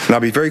 And I'll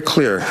be very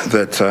clear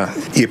that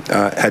he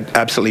had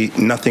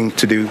absolutely nothing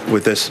to do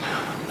with this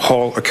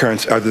whole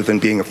occurrence other than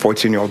being a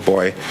 14-year-old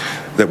boy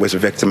that was a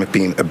victim of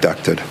being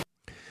abducted.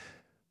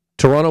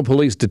 Toronto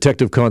Police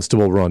Detective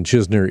Constable Ron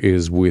Chisner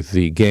is with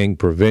the Gang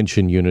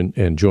Prevention Unit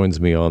and joins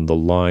me on the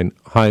line.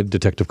 Hi,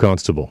 Detective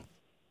Constable.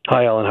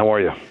 Hi, Alan. How are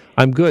you?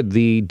 I'm good.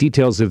 The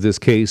details of this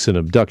case, an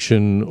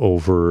abduction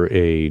over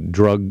a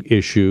drug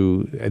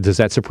issue, does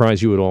that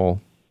surprise you at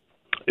all?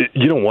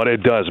 You know what?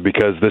 It does,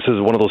 because this is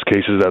one of those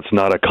cases that's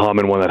not a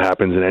common one that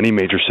happens in any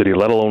major city,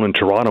 let alone in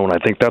Toronto, and I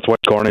think that's what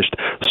garnished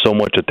so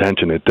much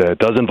attention. It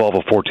does involve a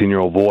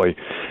 14-year-old boy,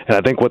 and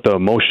I think what the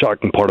most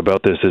shocking part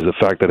about this is the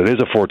fact that it is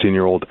a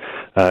 14-year-old,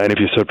 and if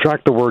you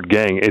subtract the word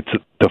gang, it's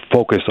the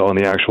focus on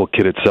the actual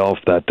kid itself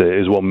that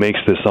is what makes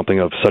this something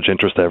of such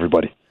interest to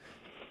everybody.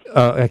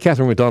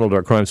 Catherine McDonald,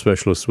 our crime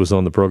specialist, was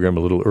on the program a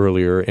little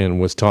earlier and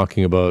was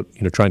talking about,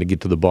 trying to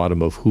get to the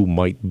bottom of who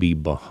might be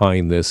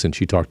behind this. And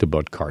she talked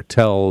about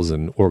cartels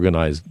and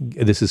organized.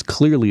 This is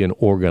clearly an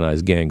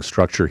organized gang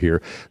structure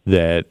here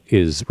that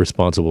is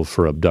responsible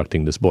for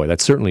abducting this boy.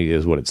 That certainly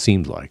is what it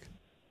seems like.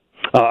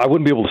 I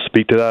wouldn't be able to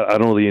speak to that. I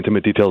don't know the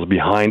intimate details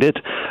behind it,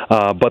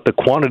 but the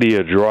quantity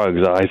of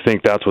drugs, I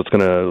think that's what's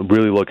going to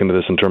really look into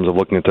this in terms of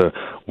looking into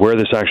where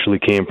this actually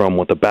came from,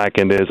 what the back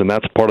end is, and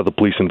that's part of the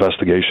police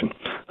investigation.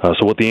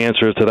 So what the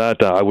answer is to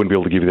that, I wouldn't be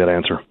able to give you that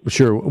answer.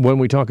 Sure. When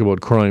we talk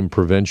about crime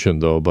prevention,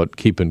 though, about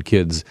keeping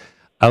kids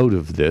out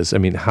of this, I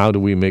mean, how do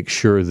we make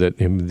sure that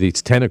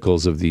these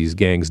tentacles of these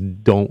gangs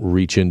don't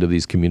reach into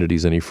these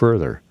communities any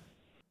further?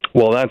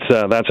 Well,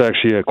 that's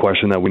actually a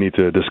question that we need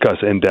to discuss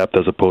in depth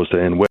as opposed to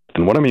in width.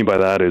 And what I mean by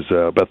that is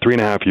about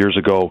 3.5 years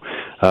ago,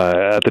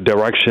 at the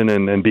direction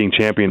and being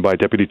championed by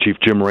Deputy Chief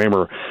Jim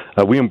Raymer,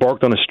 we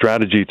embarked on a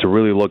strategy to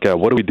really look at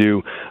what do we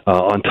do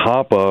on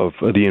top of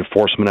the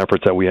enforcement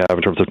efforts that we have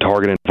in terms of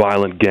targeting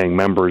violent gang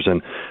members.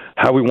 And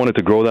how we wanted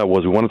to grow that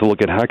was we wanted to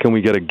look at how can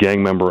we get a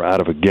gang member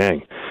out of a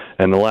gang.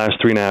 And the last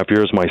 3.5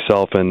 years,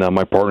 myself and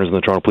my partners in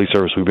the Toronto Police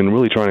Service, we've been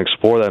really trying to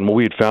explore that. And what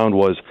we had found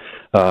was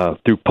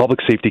through Public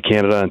Safety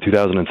Canada in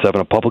 2007,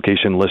 a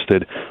publication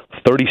listed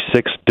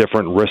 36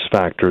 different risk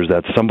factors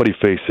that somebody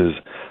faces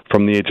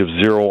from the age of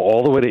 0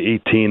 all the way to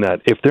 18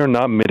 that if they're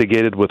not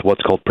mitigated with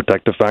what's called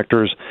protective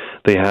factors,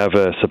 they have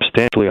a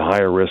substantially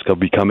higher risk of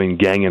becoming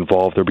gang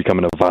involved or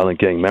becoming a violent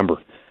gang member.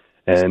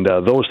 And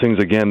those things,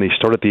 again, they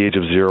start at the age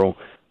of 0.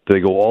 They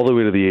go all the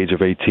way to the age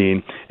of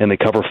 18, and they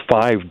cover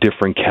 5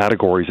 different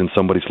categories in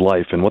somebody's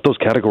life. And what those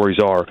categories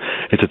are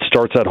is it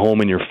starts at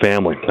home in your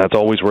family. That's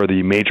always where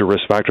the major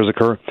risk factors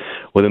occur.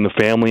 Within the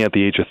family at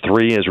the age of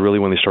 3 is really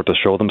when they start to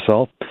show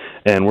themselves.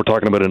 And we're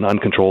talking about an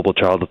uncontrollable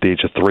child at the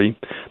age of 3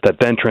 that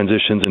then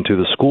transitions into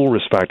the school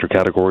risk factor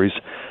categories,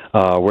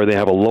 where they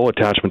have a low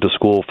attachment to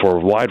school for a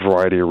wide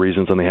variety of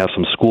reasons, and they have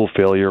some school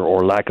failure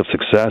or lack of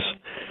success.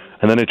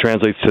 And then it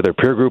translates to their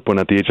peer group when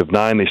at the age of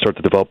 9 they start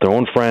to develop their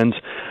own friends.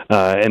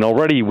 And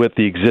already with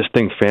the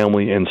existing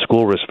family and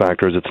school risk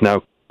factors, it's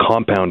now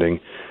compounding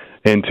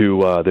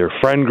into their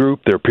friend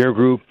group, their peer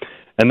group.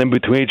 And then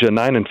between age of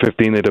 9 and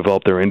 15, they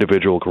develop their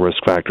individual risk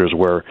factors,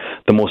 where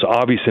the most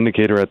obvious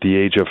indicator at the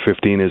age of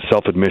 15 is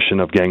self-admission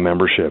of gang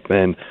membership.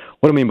 And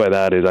what I mean by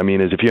that is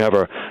if you have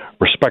a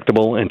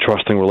respectable and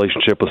trusting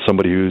relationship with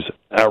somebody who's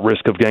at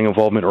risk of gang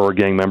involvement or a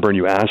gang member, and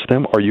you ask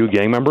them, are you a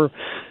gang member?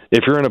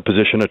 If you're in a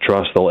position of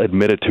trust, they'll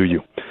admit it to you.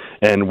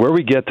 And where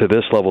we get to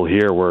this level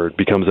here, where it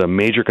becomes a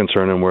major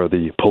concern and where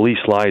the police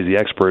lies, the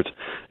experts,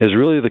 is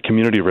really the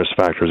community risk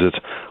factors.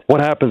 It's what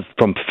happens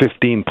from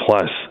 15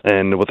 plus.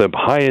 And what the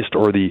highest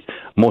or the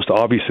most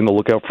obvious thing to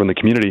look out for in the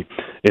community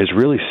is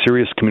really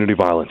serious community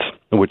violence,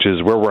 which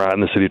is where we're at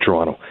in the city of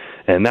Toronto.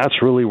 And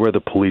that's really where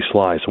the police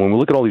lie. So when we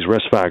look at all these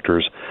risk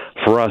factors,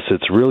 for us,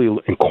 it's really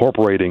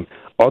incorporating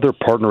other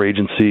partner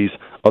agencies,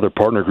 other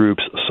partner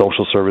groups,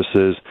 social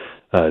services,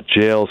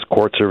 jails,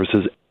 court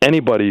services,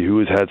 anybody who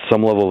has had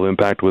some level of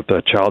impact with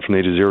a child from the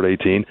age of 0 to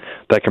 18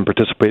 that can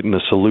participate in a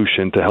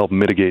solution to help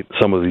mitigate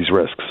some of these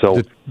risks.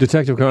 So,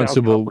 Detective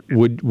Constable,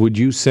 would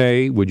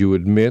you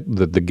admit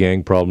that the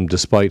gang problem,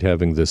 despite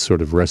having this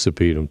sort of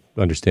recipe of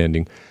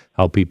understanding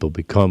how people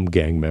become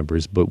gang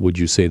members, but would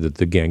you say that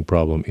the gang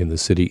problem in the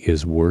city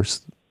is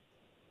worse?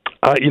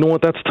 You know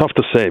what? That's tough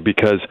to say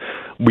because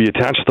we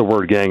attach the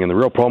word gang, and the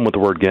real problem with the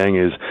word gang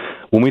is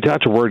when we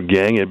attach a word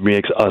gang, it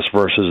makes us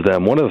versus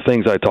them. One of the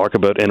things I talk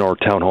about in our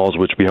town halls,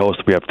 which we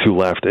host, we have 2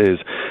 left, is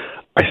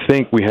I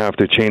think we have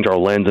to change our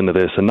lens into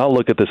this and not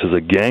look at this as a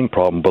gang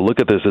problem, but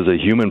look at this as a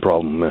human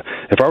problem.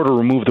 If I were to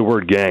remove the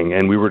word gang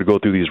and we were to go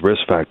through these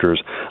risk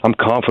factors, I'm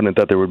confident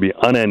that there would be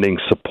unending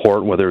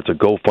support, whether it's a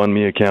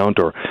GoFundMe account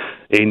or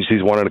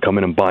agencies wanting to come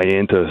in and buy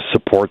in to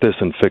support this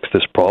and fix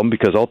this problem,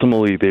 because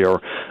ultimately they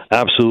are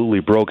absolutely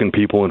broken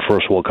people in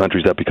first world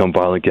countries that become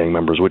violent gang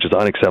members, which is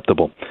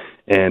unacceptable.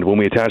 And when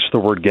we attach the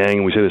word gang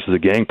and we say this is a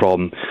gang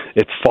problem,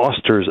 it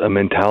fosters a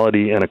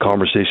mentality and a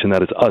conversation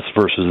that is us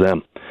versus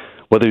them.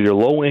 Whether you're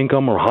low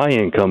income or high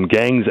income,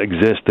 gangs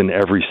exist in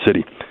every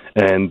city.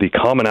 And the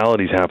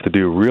commonalities have to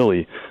do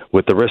really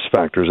with the risk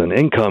factors. And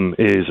income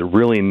is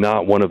really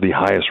not one of the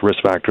highest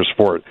risk factors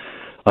for it.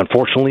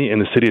 Unfortunately, in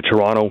the city of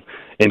Toronto,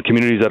 in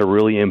communities that are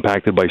really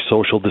impacted by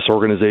social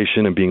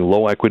disorganization and being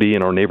low equity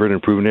in our neighborhood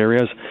improvement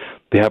areas,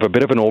 they have a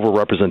bit of an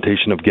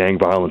overrepresentation of gang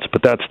violence.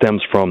 But that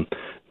stems from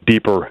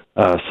deeper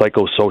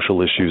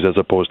psychosocial issues as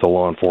opposed to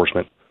law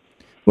enforcement.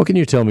 What can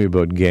you tell me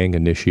about gang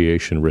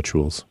initiation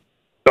rituals?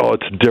 Oh,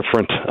 it's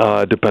different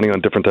depending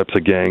on different types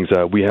of gangs.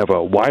 We have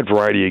a wide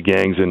variety of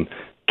gangs in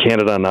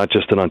Canada, not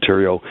just in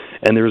Ontario,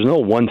 and there's no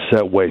one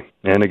set way.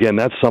 And again,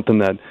 that's something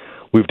that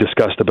we've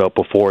discussed about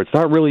before. It's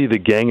not really the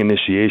gang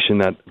initiation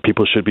that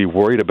people should be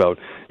worried about.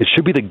 It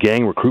should be the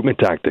gang recruitment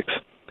tactics.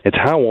 It's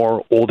how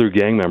are older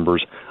gang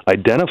members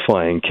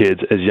identifying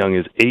kids as young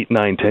as 8,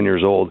 9, 10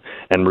 years old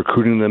and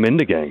recruiting them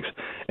into gangs.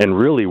 And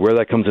really where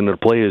that comes into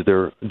play is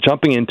they're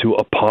jumping into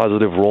a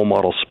positive role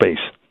model space.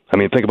 I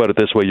mean, think about it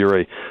this way.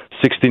 You're a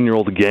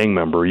 16-year-old gang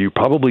member. You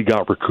probably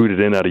got recruited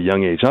in at a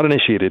young age. Not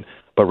initiated,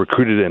 but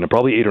recruited in,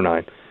 probably 8 or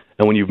 9.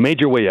 And when you've made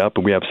your way up,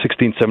 and we have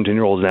 16,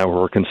 17-year-olds now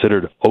who are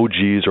considered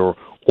OGs or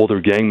older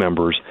gang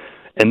members,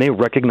 and they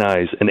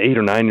recognize an 8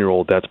 or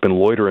 9-year-old that's been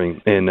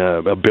loitering in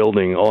a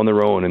building on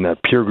their own and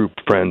that peer group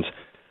of friends,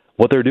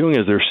 what they're doing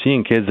is they're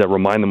seeing kids that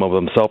remind them of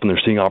themselves, and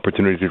they're seeing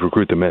opportunity to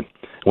recruit them in.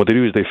 And what they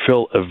do is they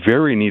fill a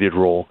very needed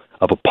role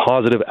of a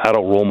positive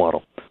adult role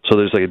model. So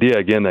there's the idea,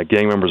 again, that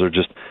gang members are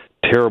just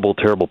terrible,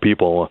 terrible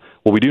people.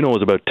 What we do know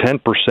is about 10%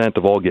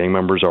 of all gang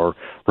members are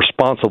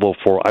responsible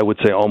for, I would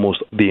say,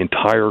 almost the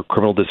entire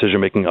criminal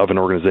decision-making of an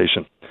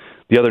organization.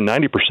 The other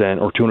 90%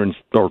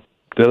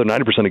 the other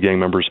 90% of gang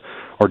members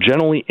are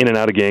generally in and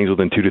out of gangs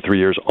within 2 to 3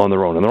 years on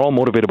their own, and they're all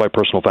motivated by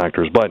personal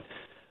factors. But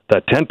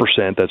that 10%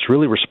 that's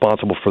really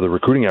responsible for the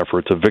recruiting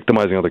efforts of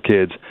victimizing other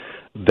kids,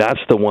 that's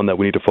the one that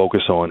we need to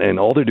focus on. And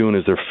all they're doing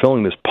is they're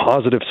filling this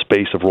positive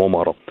space of role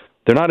model.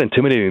 They're not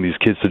intimidating these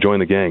kids to join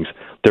the gangs.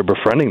 They're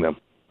befriending them.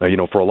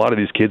 For a lot of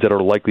these kids that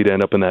are likely to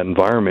end up in that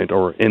environment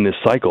or in this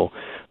cycle,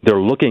 they're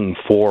looking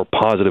for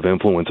positive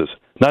influences,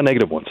 not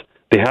negative ones.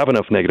 They have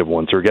enough negative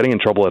ones. They're getting in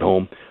trouble at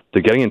home.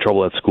 They're getting in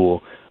trouble at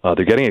school.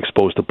 They're getting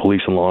exposed to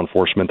police and law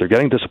enforcement. They're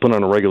getting disciplined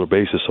on a regular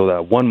basis, so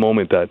that one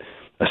moment that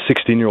a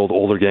 16-year-old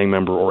older gang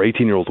member or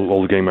 18-year-old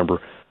older gang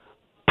member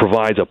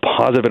provides a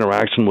positive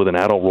interaction with an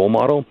adult role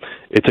model,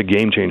 it's a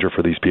game changer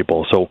for these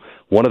people. So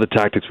one of the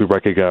tactics we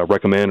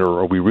recommend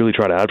or we really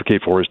try to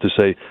advocate for is to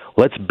say,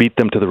 let's beat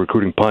them to the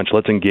recruiting punch.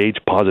 Let's engage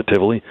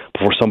positively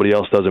before somebody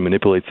else does and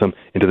manipulates them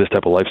into this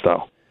type of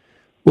lifestyle.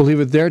 We'll leave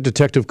it there.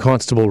 Detective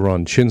Constable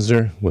Ron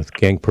Chinsner with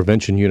Gang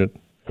Prevention Unit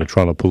at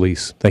Toronto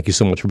Police. Thank you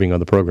so much for being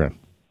on the program.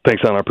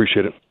 Thanks, Alan. I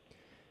appreciate it.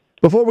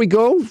 Before we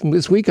go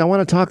this week, I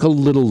want to talk a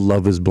little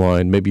Love is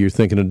Blind. Maybe you're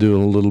thinking of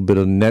doing a little bit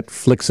of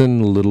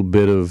Netflixing, a little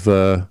bit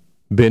of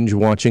binge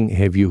watching.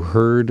 Have you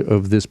heard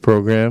of this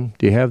program?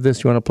 Do you have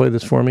this? You want to play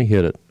this for me?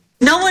 Hit it.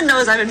 No one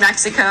knows I'm in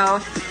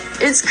Mexico.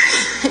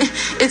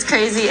 It's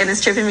crazy and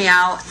it's tripping me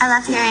out. I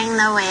love hearing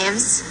the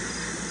waves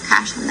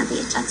crash on the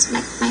beach. That's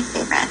my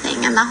favorite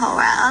thing in the whole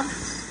world.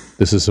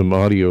 This is some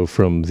audio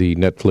from the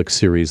Netflix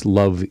series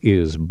Love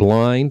is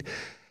Blind.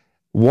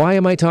 Why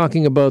am I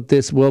talking about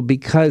this? Well,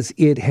 because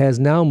it has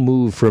now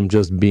moved from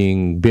just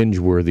being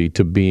binge-worthy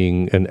to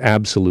being an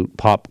absolute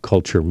pop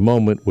culture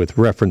moment with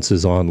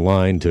references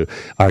online to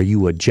Are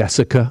You a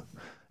Jessica?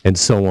 And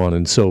so on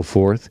and so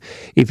forth.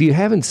 If you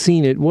haven't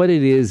seen it, what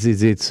it is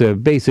it's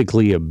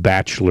basically a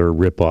Bachelor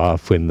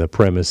ripoff, and the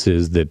premise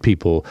is that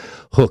people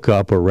hook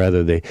up, or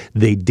rather they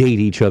date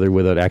each other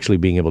without actually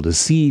being able to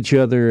see each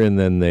other, and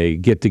then they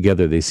get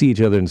together, they see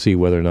each other and see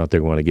whether or not they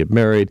want to get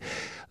married.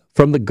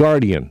 From The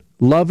Guardian,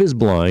 Love is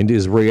Blind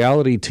is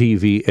reality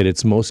TV at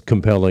its most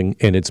compelling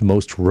and its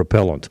most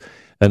repellent.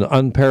 An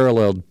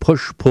unparalleled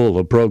push-pull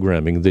of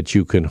programming that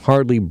you can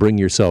hardly bring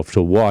yourself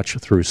to watch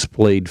through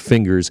splayed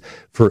fingers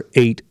for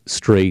 8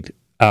 straight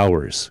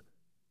hours.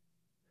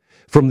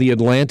 From The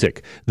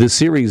Atlantic, the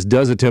series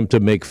does attempt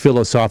to make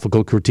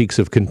philosophical critiques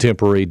of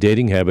contemporary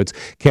dating habits,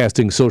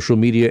 casting social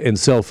media and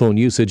cell phone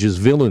usage as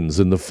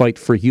villains in the fight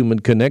for human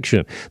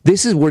connection.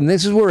 This is where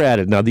we're at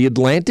it now. The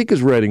Atlantic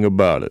is writing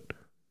about it.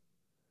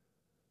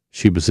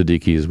 Sheba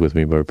Siddiqui is with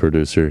me, my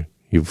producer.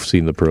 You've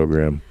seen the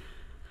program.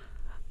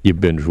 You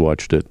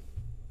binge-watched it.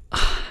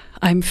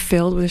 I'm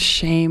filled with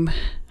shame.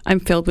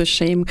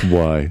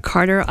 Why?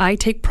 Carter, I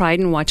take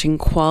pride in watching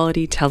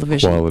quality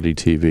television. Quality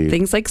TV.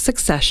 Things like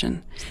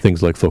Succession.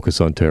 Things like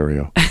Focus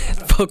Ontario.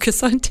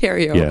 Focus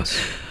Ontario. Yes.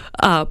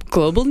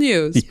 Global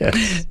News.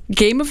 Yes.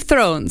 Game of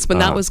Thrones, when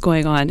that was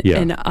going on. Yeah.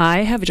 And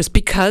I have, just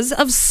because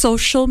of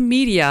social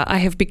media, I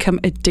have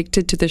become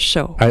addicted to this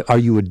show. Are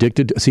you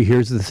addicted? See,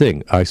 here's the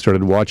thing. I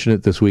started watching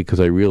it this week because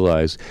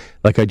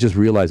I just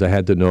realized I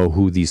had to know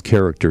who these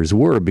characters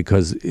were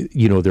because,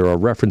 there are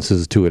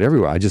references to it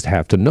everywhere. I just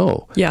have to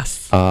know.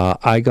 Yes.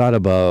 I got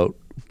about,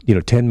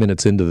 10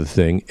 minutes into the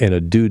thing and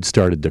a dude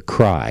started to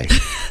cry.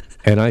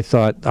 And I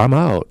thought, I'm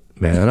out,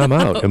 man. I'm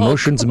out.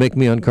 Emotions make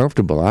me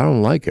uncomfortable. I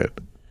don't like it.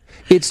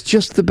 It's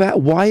just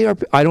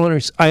I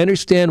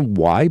understand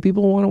why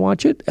people want to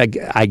watch it,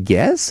 I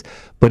guess,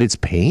 but it's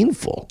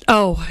painful.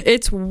 Oh,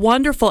 it's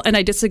wonderful. And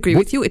I disagree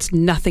with you. It's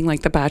nothing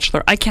like The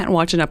Bachelor. I can't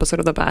watch an episode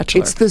of The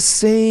Bachelor. It's the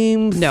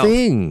same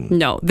thing.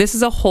 No, this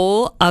is a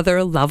whole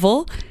other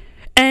level.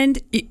 And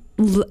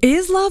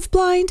is Love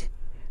blind?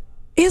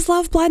 Is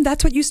love blind?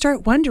 That's what you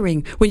start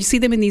wondering when you see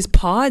them in these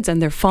pods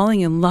and they're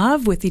falling in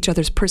love with each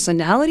other's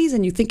personalities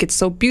and you think it's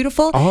so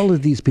beautiful. All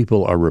of these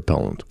people are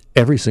repellent.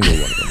 Every single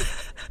one of them.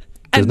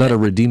 There's not a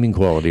redeeming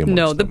quality amongst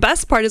them. No, the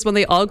best part is when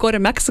they all go to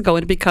Mexico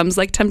and it becomes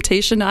like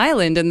Temptation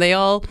Island and they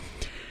all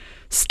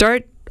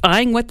start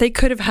eyeing what they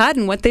could have had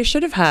and what they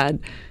should have had.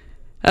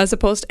 As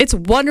opposed to, it's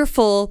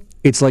wonderful.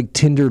 It's like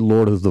Tinder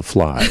Lord of the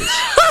Flies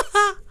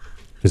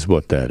is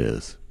what that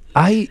is.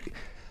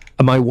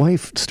 My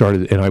wife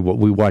started, and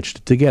we watched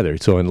it together.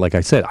 So, and like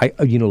I said,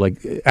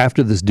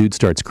 after this dude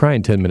starts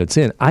crying 10 minutes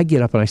in, I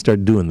get up and I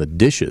start doing the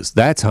dishes.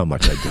 That's how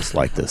much I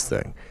dislike this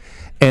thing.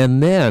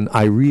 And then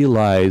I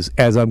realize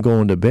as I'm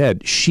going to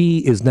bed, she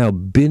is now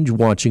binge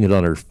watching it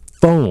on her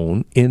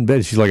phone in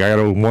bed. She's like, I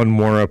got one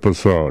more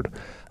episode.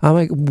 I'm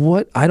like,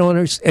 what? I don't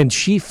understand. And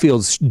she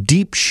feels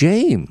deep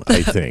shame,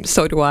 I think.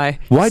 So do I.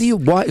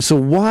 So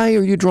why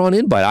are you drawn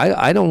in by it?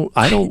 I don't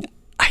know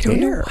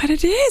what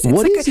it is.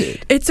 What is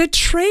it? It's a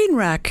train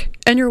wreck.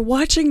 And you're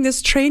watching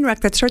this train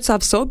wreck that starts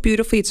off so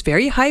beautifully. It's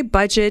very high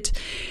budget.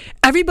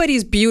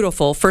 Everybody's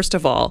beautiful, first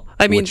of all.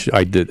 I mean, which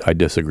I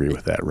disagree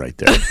with that right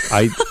there.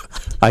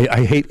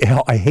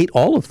 I hate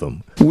all of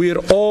them. We're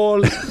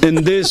all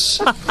in this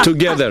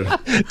together.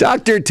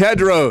 Dr.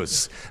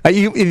 Tedros.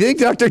 You think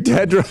Dr.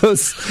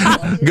 Tedros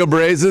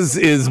Ghebreyesus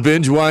is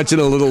binge watching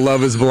a little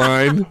Love is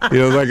Blind?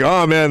 Like,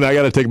 oh man, I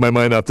got to take my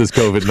mind off this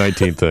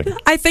COVID-19 thing.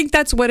 I think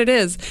that's what it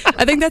is.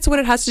 I think that's what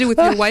it has to do with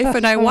your wife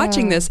and I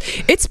watching this.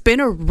 It's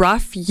been a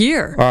rough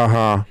year.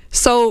 Uh-huh.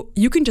 So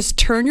you can just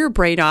turn your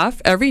brain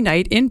off every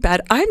night in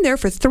bed. I'm there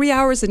for 3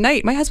 hours a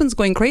night. My husband's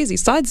going crazy.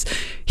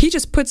 He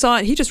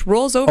just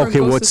rolls over and goes to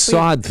sleep. Okay, what's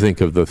Sod think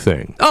of the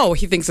thing? Oh,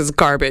 he thinks it's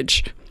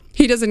garbage.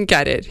 He doesn't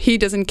get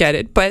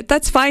it. But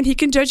that's fine. He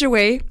can judge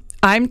away.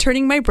 I'm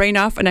turning my brain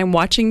off and I'm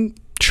watching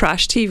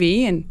trash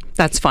TV, and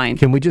that's fine.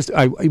 Can we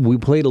we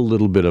played a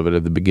little bit of it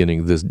at the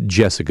beginning, this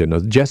Jessica. Now,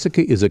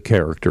 Jessica is a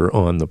character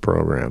on the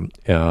program,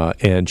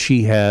 and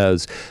she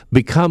has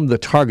become the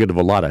target of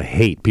a lot of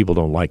hate. People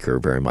don't like her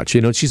very much.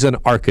 She's an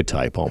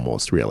archetype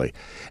almost, really.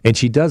 And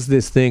she does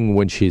this thing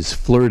when she's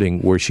flirting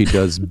where she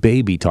does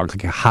baby talk,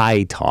 like a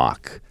high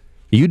talk.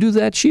 You do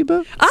that,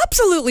 Sheba?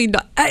 Absolutely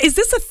not. Is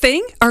this a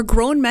thing? Are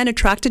grown men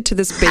attracted to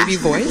this baby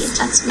voice?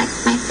 That's my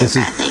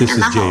favorite thing in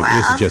the whole world.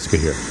 This is Jessica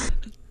here.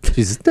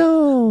 She says,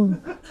 no.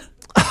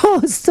 Oh,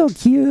 it's so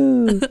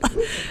cute.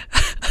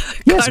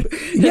 Yes. God,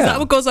 is that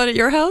what goes on at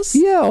your house?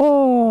 Yeah.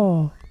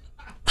 Oh.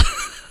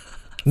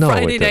 No,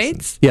 Friday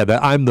nights? Yeah,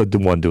 I'm the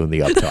one doing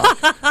the up talk.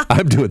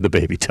 I'm doing the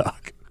baby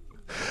talk.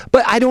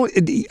 But I don't.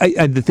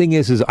 The thing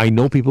is I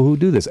know people who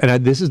do this,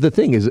 and this is the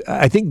thing is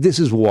I think this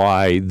is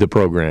why the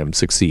program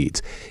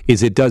succeeds.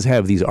 Is it does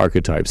have these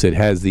archetypes. It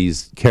has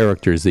these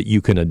characters that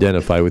you can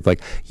identify with.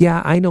 Like,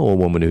 yeah, I know a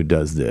woman who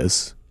does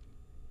this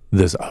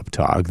up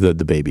talk, the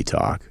baby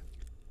talk.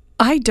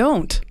 I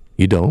don't.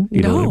 You don't?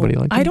 You know anybody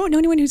like that? I don't know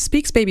anyone who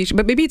speaks baby,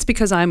 but maybe it's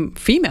because I'm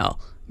female.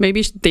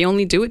 Maybe they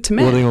only do it to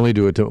men. Well, they only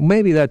do it to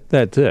maybe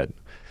that's it.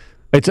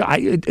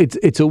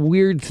 It's a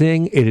weird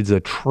thing. It is a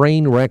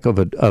train wreck of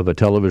a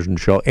television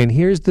show. And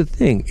here's the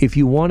thing: if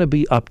you want to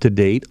be up to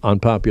date on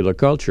popular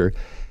culture,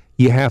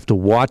 you have to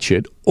watch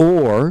it,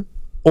 or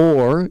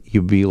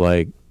you be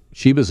like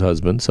Sheba's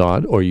husband,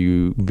 Sod, or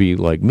you be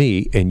like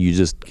me and you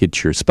just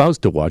get your spouse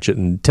to watch it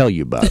and tell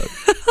you about it.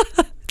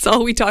 It's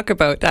all we talk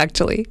about,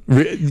 actually.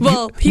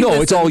 Well,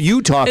 it's all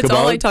you talk about. It's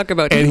all I talk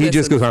about. And he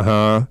just goes,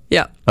 uh-huh.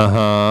 Yeah.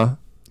 Uh-huh.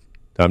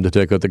 Time to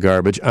take out the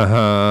garbage.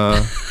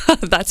 Uh-huh.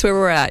 That's where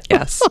we're at,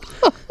 yes.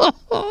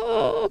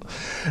 We're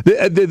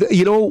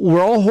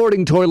all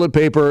hoarding toilet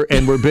paper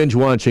and we're binge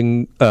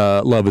watching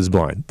Love is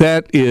Blind.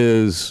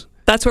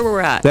 That's where we're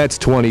at. That's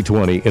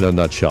 2020 in a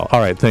nutshell. All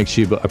right, thanks,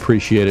 Sheba.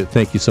 Appreciate it.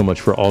 Thank you so much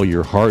for all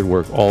your hard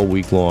work all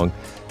week long,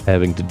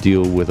 having to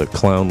deal with a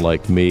clown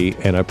like me.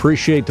 And I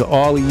appreciate to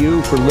all of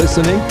you for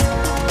listening.